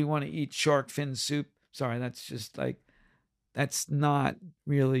because we want to eat shark fin soup. Sorry, that's not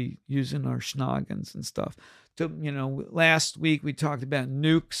really using our schnoggins and stuff. last week we talked about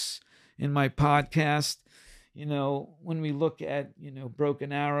nukes in my podcast. When we look at,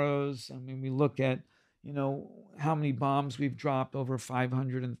 broken arrows, I mean, we look at, how many bombs we've dropped, over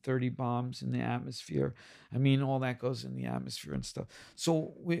 530 bombs in the atmosphere. I mean, all that goes in the atmosphere and stuff.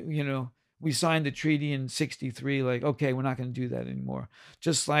 So we signed the treaty in 1963, like, okay, we're not going to do that anymore.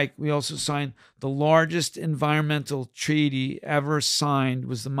 Just like we also signed the largest environmental treaty ever signed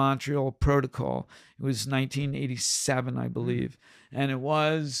was the Montreal Protocol. It was 1987, I believe. And it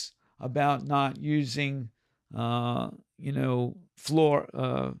was about not using,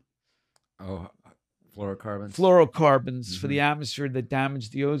 fluorocarbons for the atmosphere that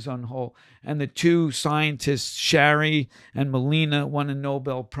damaged the ozone hole. And the two scientists, Shary and Molina, won a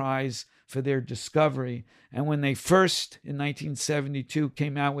Nobel Prize for their discovery. And when they first, in 1972,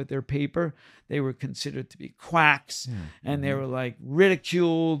 came out with their paper, they were considered to be quacks, and they were like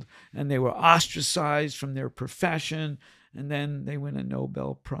ridiculed, and they were ostracized from their profession. And then they win a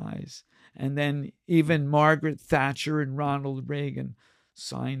Nobel Prize. And then even Margaret Thatcher and Ronald Reagan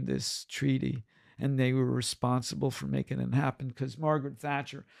signed this treaty. And they were responsible for making it happen, because Margaret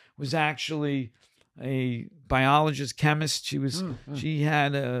Thatcher was actually a biologist, chemist. She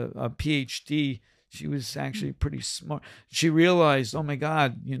had a PhD. She was actually pretty smart. She realized, oh my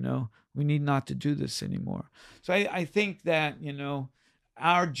God, we need not to do this anymore. So I think that,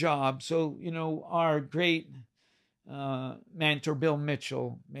 our job, our great mentor, Bill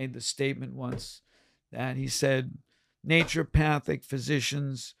Mitchell, made the statement once that he said, naturopathic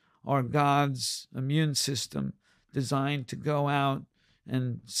physicians are God's immune system designed to go out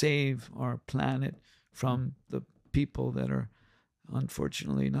and save our planet from the people that are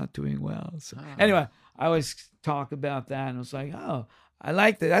unfortunately not doing well. So anyway, I always talk about that, and I was like, oh, I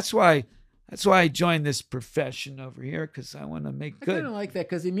like that. That's why I joined this profession over here, because I want to make good. I kind of like that,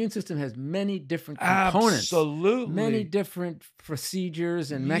 because the immune system has many different components. Absolutely. Many different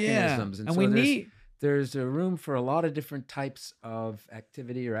procedures and mechanisms. And so there's a room for a lot of different types of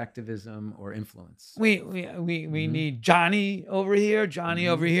activity or activism or influence. We need Johnny over here. Johnny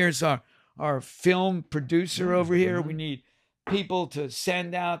over here is our film producer over here. We need people to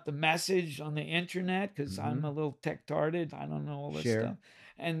send out the message on the internet, because I'm a little tech-tarded. I don't know all this stuff.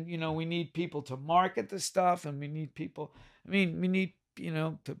 And, we need people to market the stuff, and we need people, we need,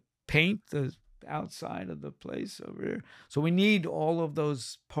 to paint the outside of the place over here. So we need all of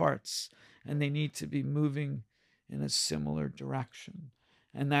those parts, and they need to be moving in a similar direction.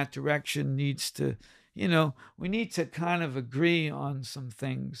 And that direction needs to, we need to kind of agree on some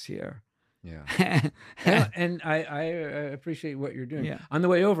things here. Yeah. and I appreciate what you're doing. Yeah. On the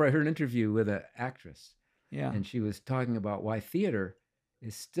way over, I heard an interview with an actress. Yeah. And she was talking about why theater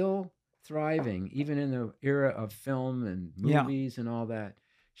is still thriving, even in the era of film and movies and all that.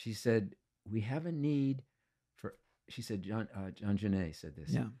 She said, we have a need for, she said, John Janae said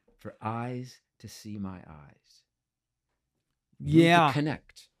this, for eyes to see my eyes. To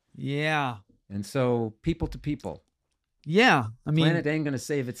connect. Yeah. And so people to people. Yeah. Planet ain't going to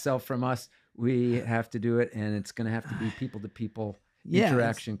save itself from us. We have to do it, and it's going to have to be people to people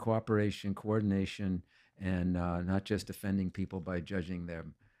interaction, cooperation, coordination, and not just offending people by judging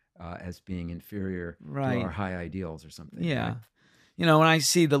them as being inferior to our high ideals or something. Yeah. Right? When I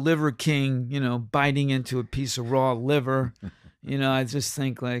see the Liver King, biting into a piece of raw liver, I just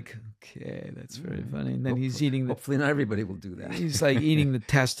think like, okay, that's very funny. And then he's eating hopefully not everybody will do that. He's like eating the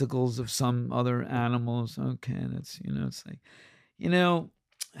testicles of some other animals. Okay, that's, it's like,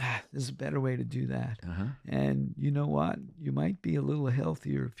 there's a better way to do that. And you know what? You might be a little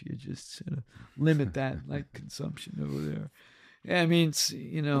healthier if you just sort of limit that like consumption over there. I mean, it's,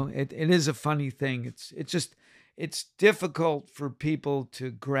 it is a funny thing. It's difficult for people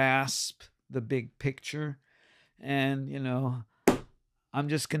to grasp the big picture. And, I'm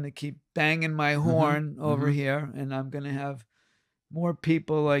just going to keep banging my horn over here, and I'm going to have more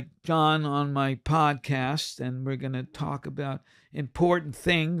people like John on my podcast, and we're going to talk about important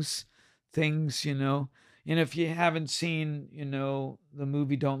things, and if you haven't seen, the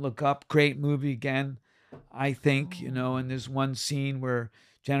movie Don't Look Up, great movie again, I think, and there's one scene where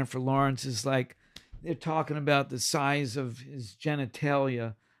Jennifer Lawrence is like, they're talking about the size of his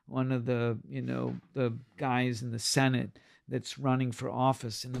genitalia, one of the, the guys in the Senate that's running for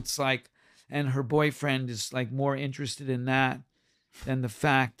office. And it's like, and her boyfriend is like more interested in that than the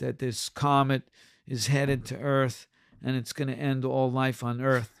fact that this comet is headed to Earth and it's going to end all life on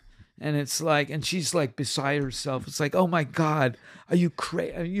Earth. And it's like, and she's like beside herself. It's like, oh my God, are you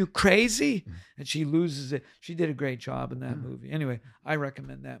crazy? And she loses it. She did a great job in that movie. Anyway, I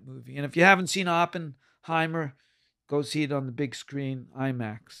recommend that movie. And if you haven't seen Oppenheimer, go see it on the big screen,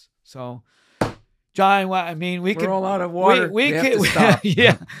 IMAX. So John, well, I mean, we We're could all out of water. We have could, to stop.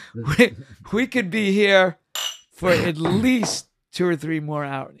 yeah, we could be here for at least 2 or 3 more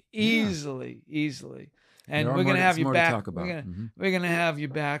hours, easily. And we're gonna have you back. To talk about. We're gonna have you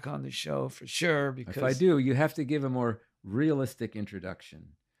back on the show for sure. Because if I do, you have to give a more realistic introduction.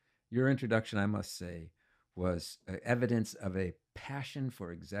 Your introduction, I must say, was evidence of a passion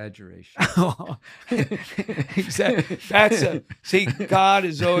for exaggeration. Exactly. See, God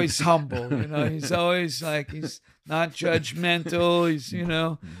is always humble. He's always like, he's not judgmental. He's,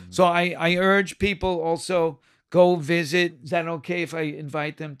 So I urge people also go visit. Is that okay if I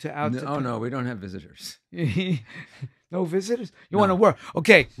invite them to out? No, we don't have visitors. No visitors? You want to work?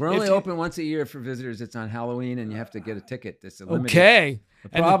 Okay. We're only open once a year for visitors. It's on Halloween, and you have to get a ticket. It's a limited. Okay. The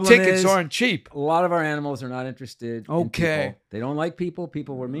problem the tickets is, aren't cheap. A lot of our animals are not interested in people. They don't like people.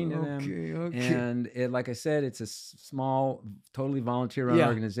 People were mean to them. Okay. And like I said, it's a small, totally volunteer-run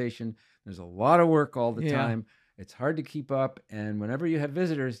organization. There's a lot of work all the time. It's hard to keep up. And whenever you have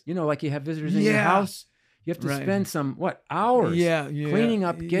visitors, like you have visitors in your house, you have to spend some hours cleaning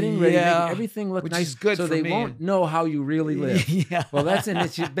up, getting ready, making everything look nice, is good so for they me. won't know how you really live. Well,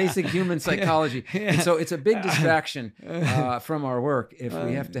 it's basic human psychology. And so it's a big distraction from our work if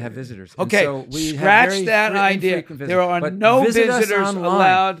we have to have visitors. Okay, so we scratch that idea. There are no visitors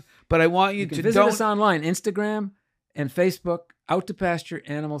allowed, but I want you to visit us online, Instagram and Facebook. Out to Pasture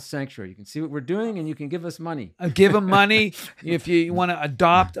Animal Sanctuary. You can see what we're doing, and you can give us money. Give them money if you want to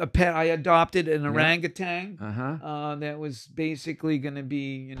adopt a pet. I adopted an orangutan that was basically going to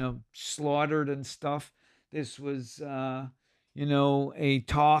be, slaughtered and stuff. This was, a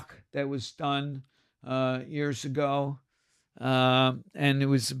talk that was done years ago, and it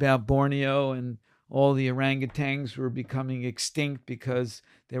was about Borneo, and all the orangutans were becoming extinct because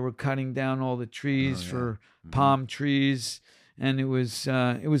they were cutting down all the trees for palm trees. And it was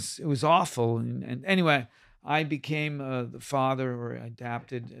awful. And anyway, I became the father, or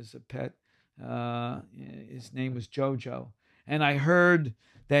adopted as a pet. His name was Jojo. And I heard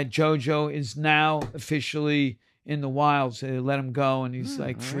that Jojo is now officially in the wild. So they let him go, and he's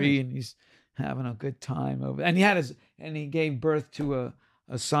free, and he's having a good time over. And he gave birth to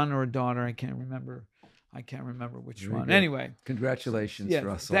a son or a daughter. I can't remember which one. Good. Anyway, congratulations,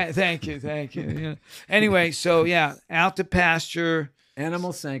 Russell. Thank you. Anyway, so out to Pasture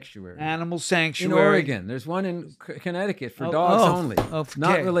Animal Sanctuary. In Oregon. There's one in Connecticut for dogs only.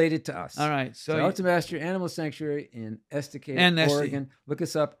 Not related to us. All right. So out to Pasture Animal Sanctuary in Estacada, Oregon. Look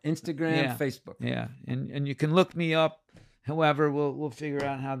us up, Instagram, Facebook. Yeah, and you can look me up. However, we'll figure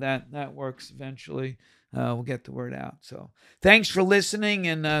out how that works eventually. We'll get the word out. So thanks for listening,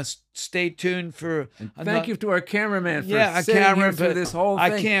 and stay tuned for. Thank you to our cameraman for sitting here through this whole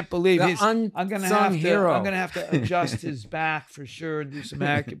thing. I can't believe I'm gonna have to adjust his back for sure and do some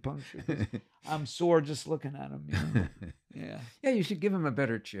acupuncture. I'm sore just looking at him. Yeah. You should give him a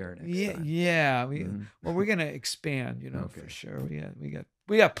better chair next time. Yeah. Well, we're gonna expand. For sure.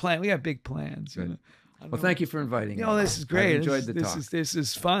 We got big plans. Well, thank you for inviting me. This is great. I enjoyed the talk. This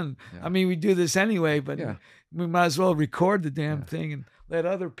is fun. Yeah. I mean, we do this anyway, but we might as well record the damn thing and let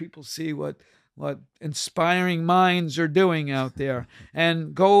other people see what inspiring minds are doing out there.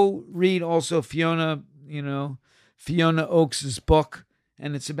 And go read also Fiona Oakes's book,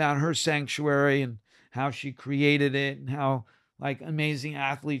 and it's about her sanctuary and how she created it and how amazing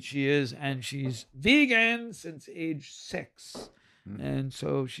athlete she is, and she's vegan since age 6. And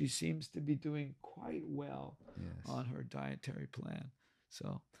so she seems to be doing quite well on her dietary plan.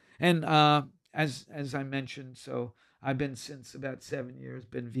 So, and as I mentioned, so I've been since about 7 years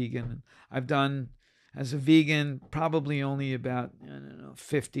been vegan, and I've done as a vegan probably only about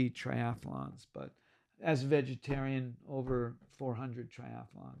 50 triathlons, but as a vegetarian over 400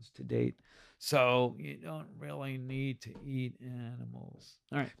 triathlons to date. So you don't really need to eat animals.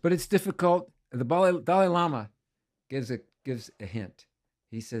 All right, but it's difficult. The Dalai Lama gives a hint.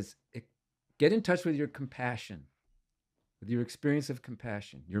 He says, get in touch with your compassion, with your experience of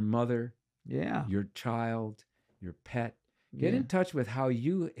compassion, your mother, your child, your pet. Get in touch with how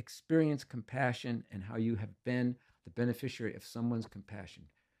you experience compassion and how you have been the beneficiary of someone's compassion.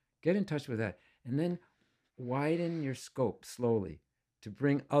 Get in touch with that. And then widen your scope slowly to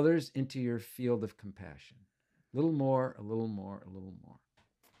bring others into your field of compassion. A little more, a little more, a little more.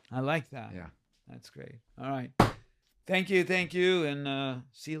 I like that. Yeah. That's great. All right. Thank you, and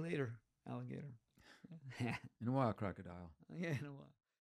see you later, alligator. In a while, crocodile. Yeah, in a while.